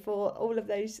Day for all of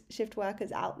those shift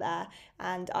workers out there,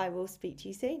 and I will speak to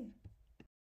you soon.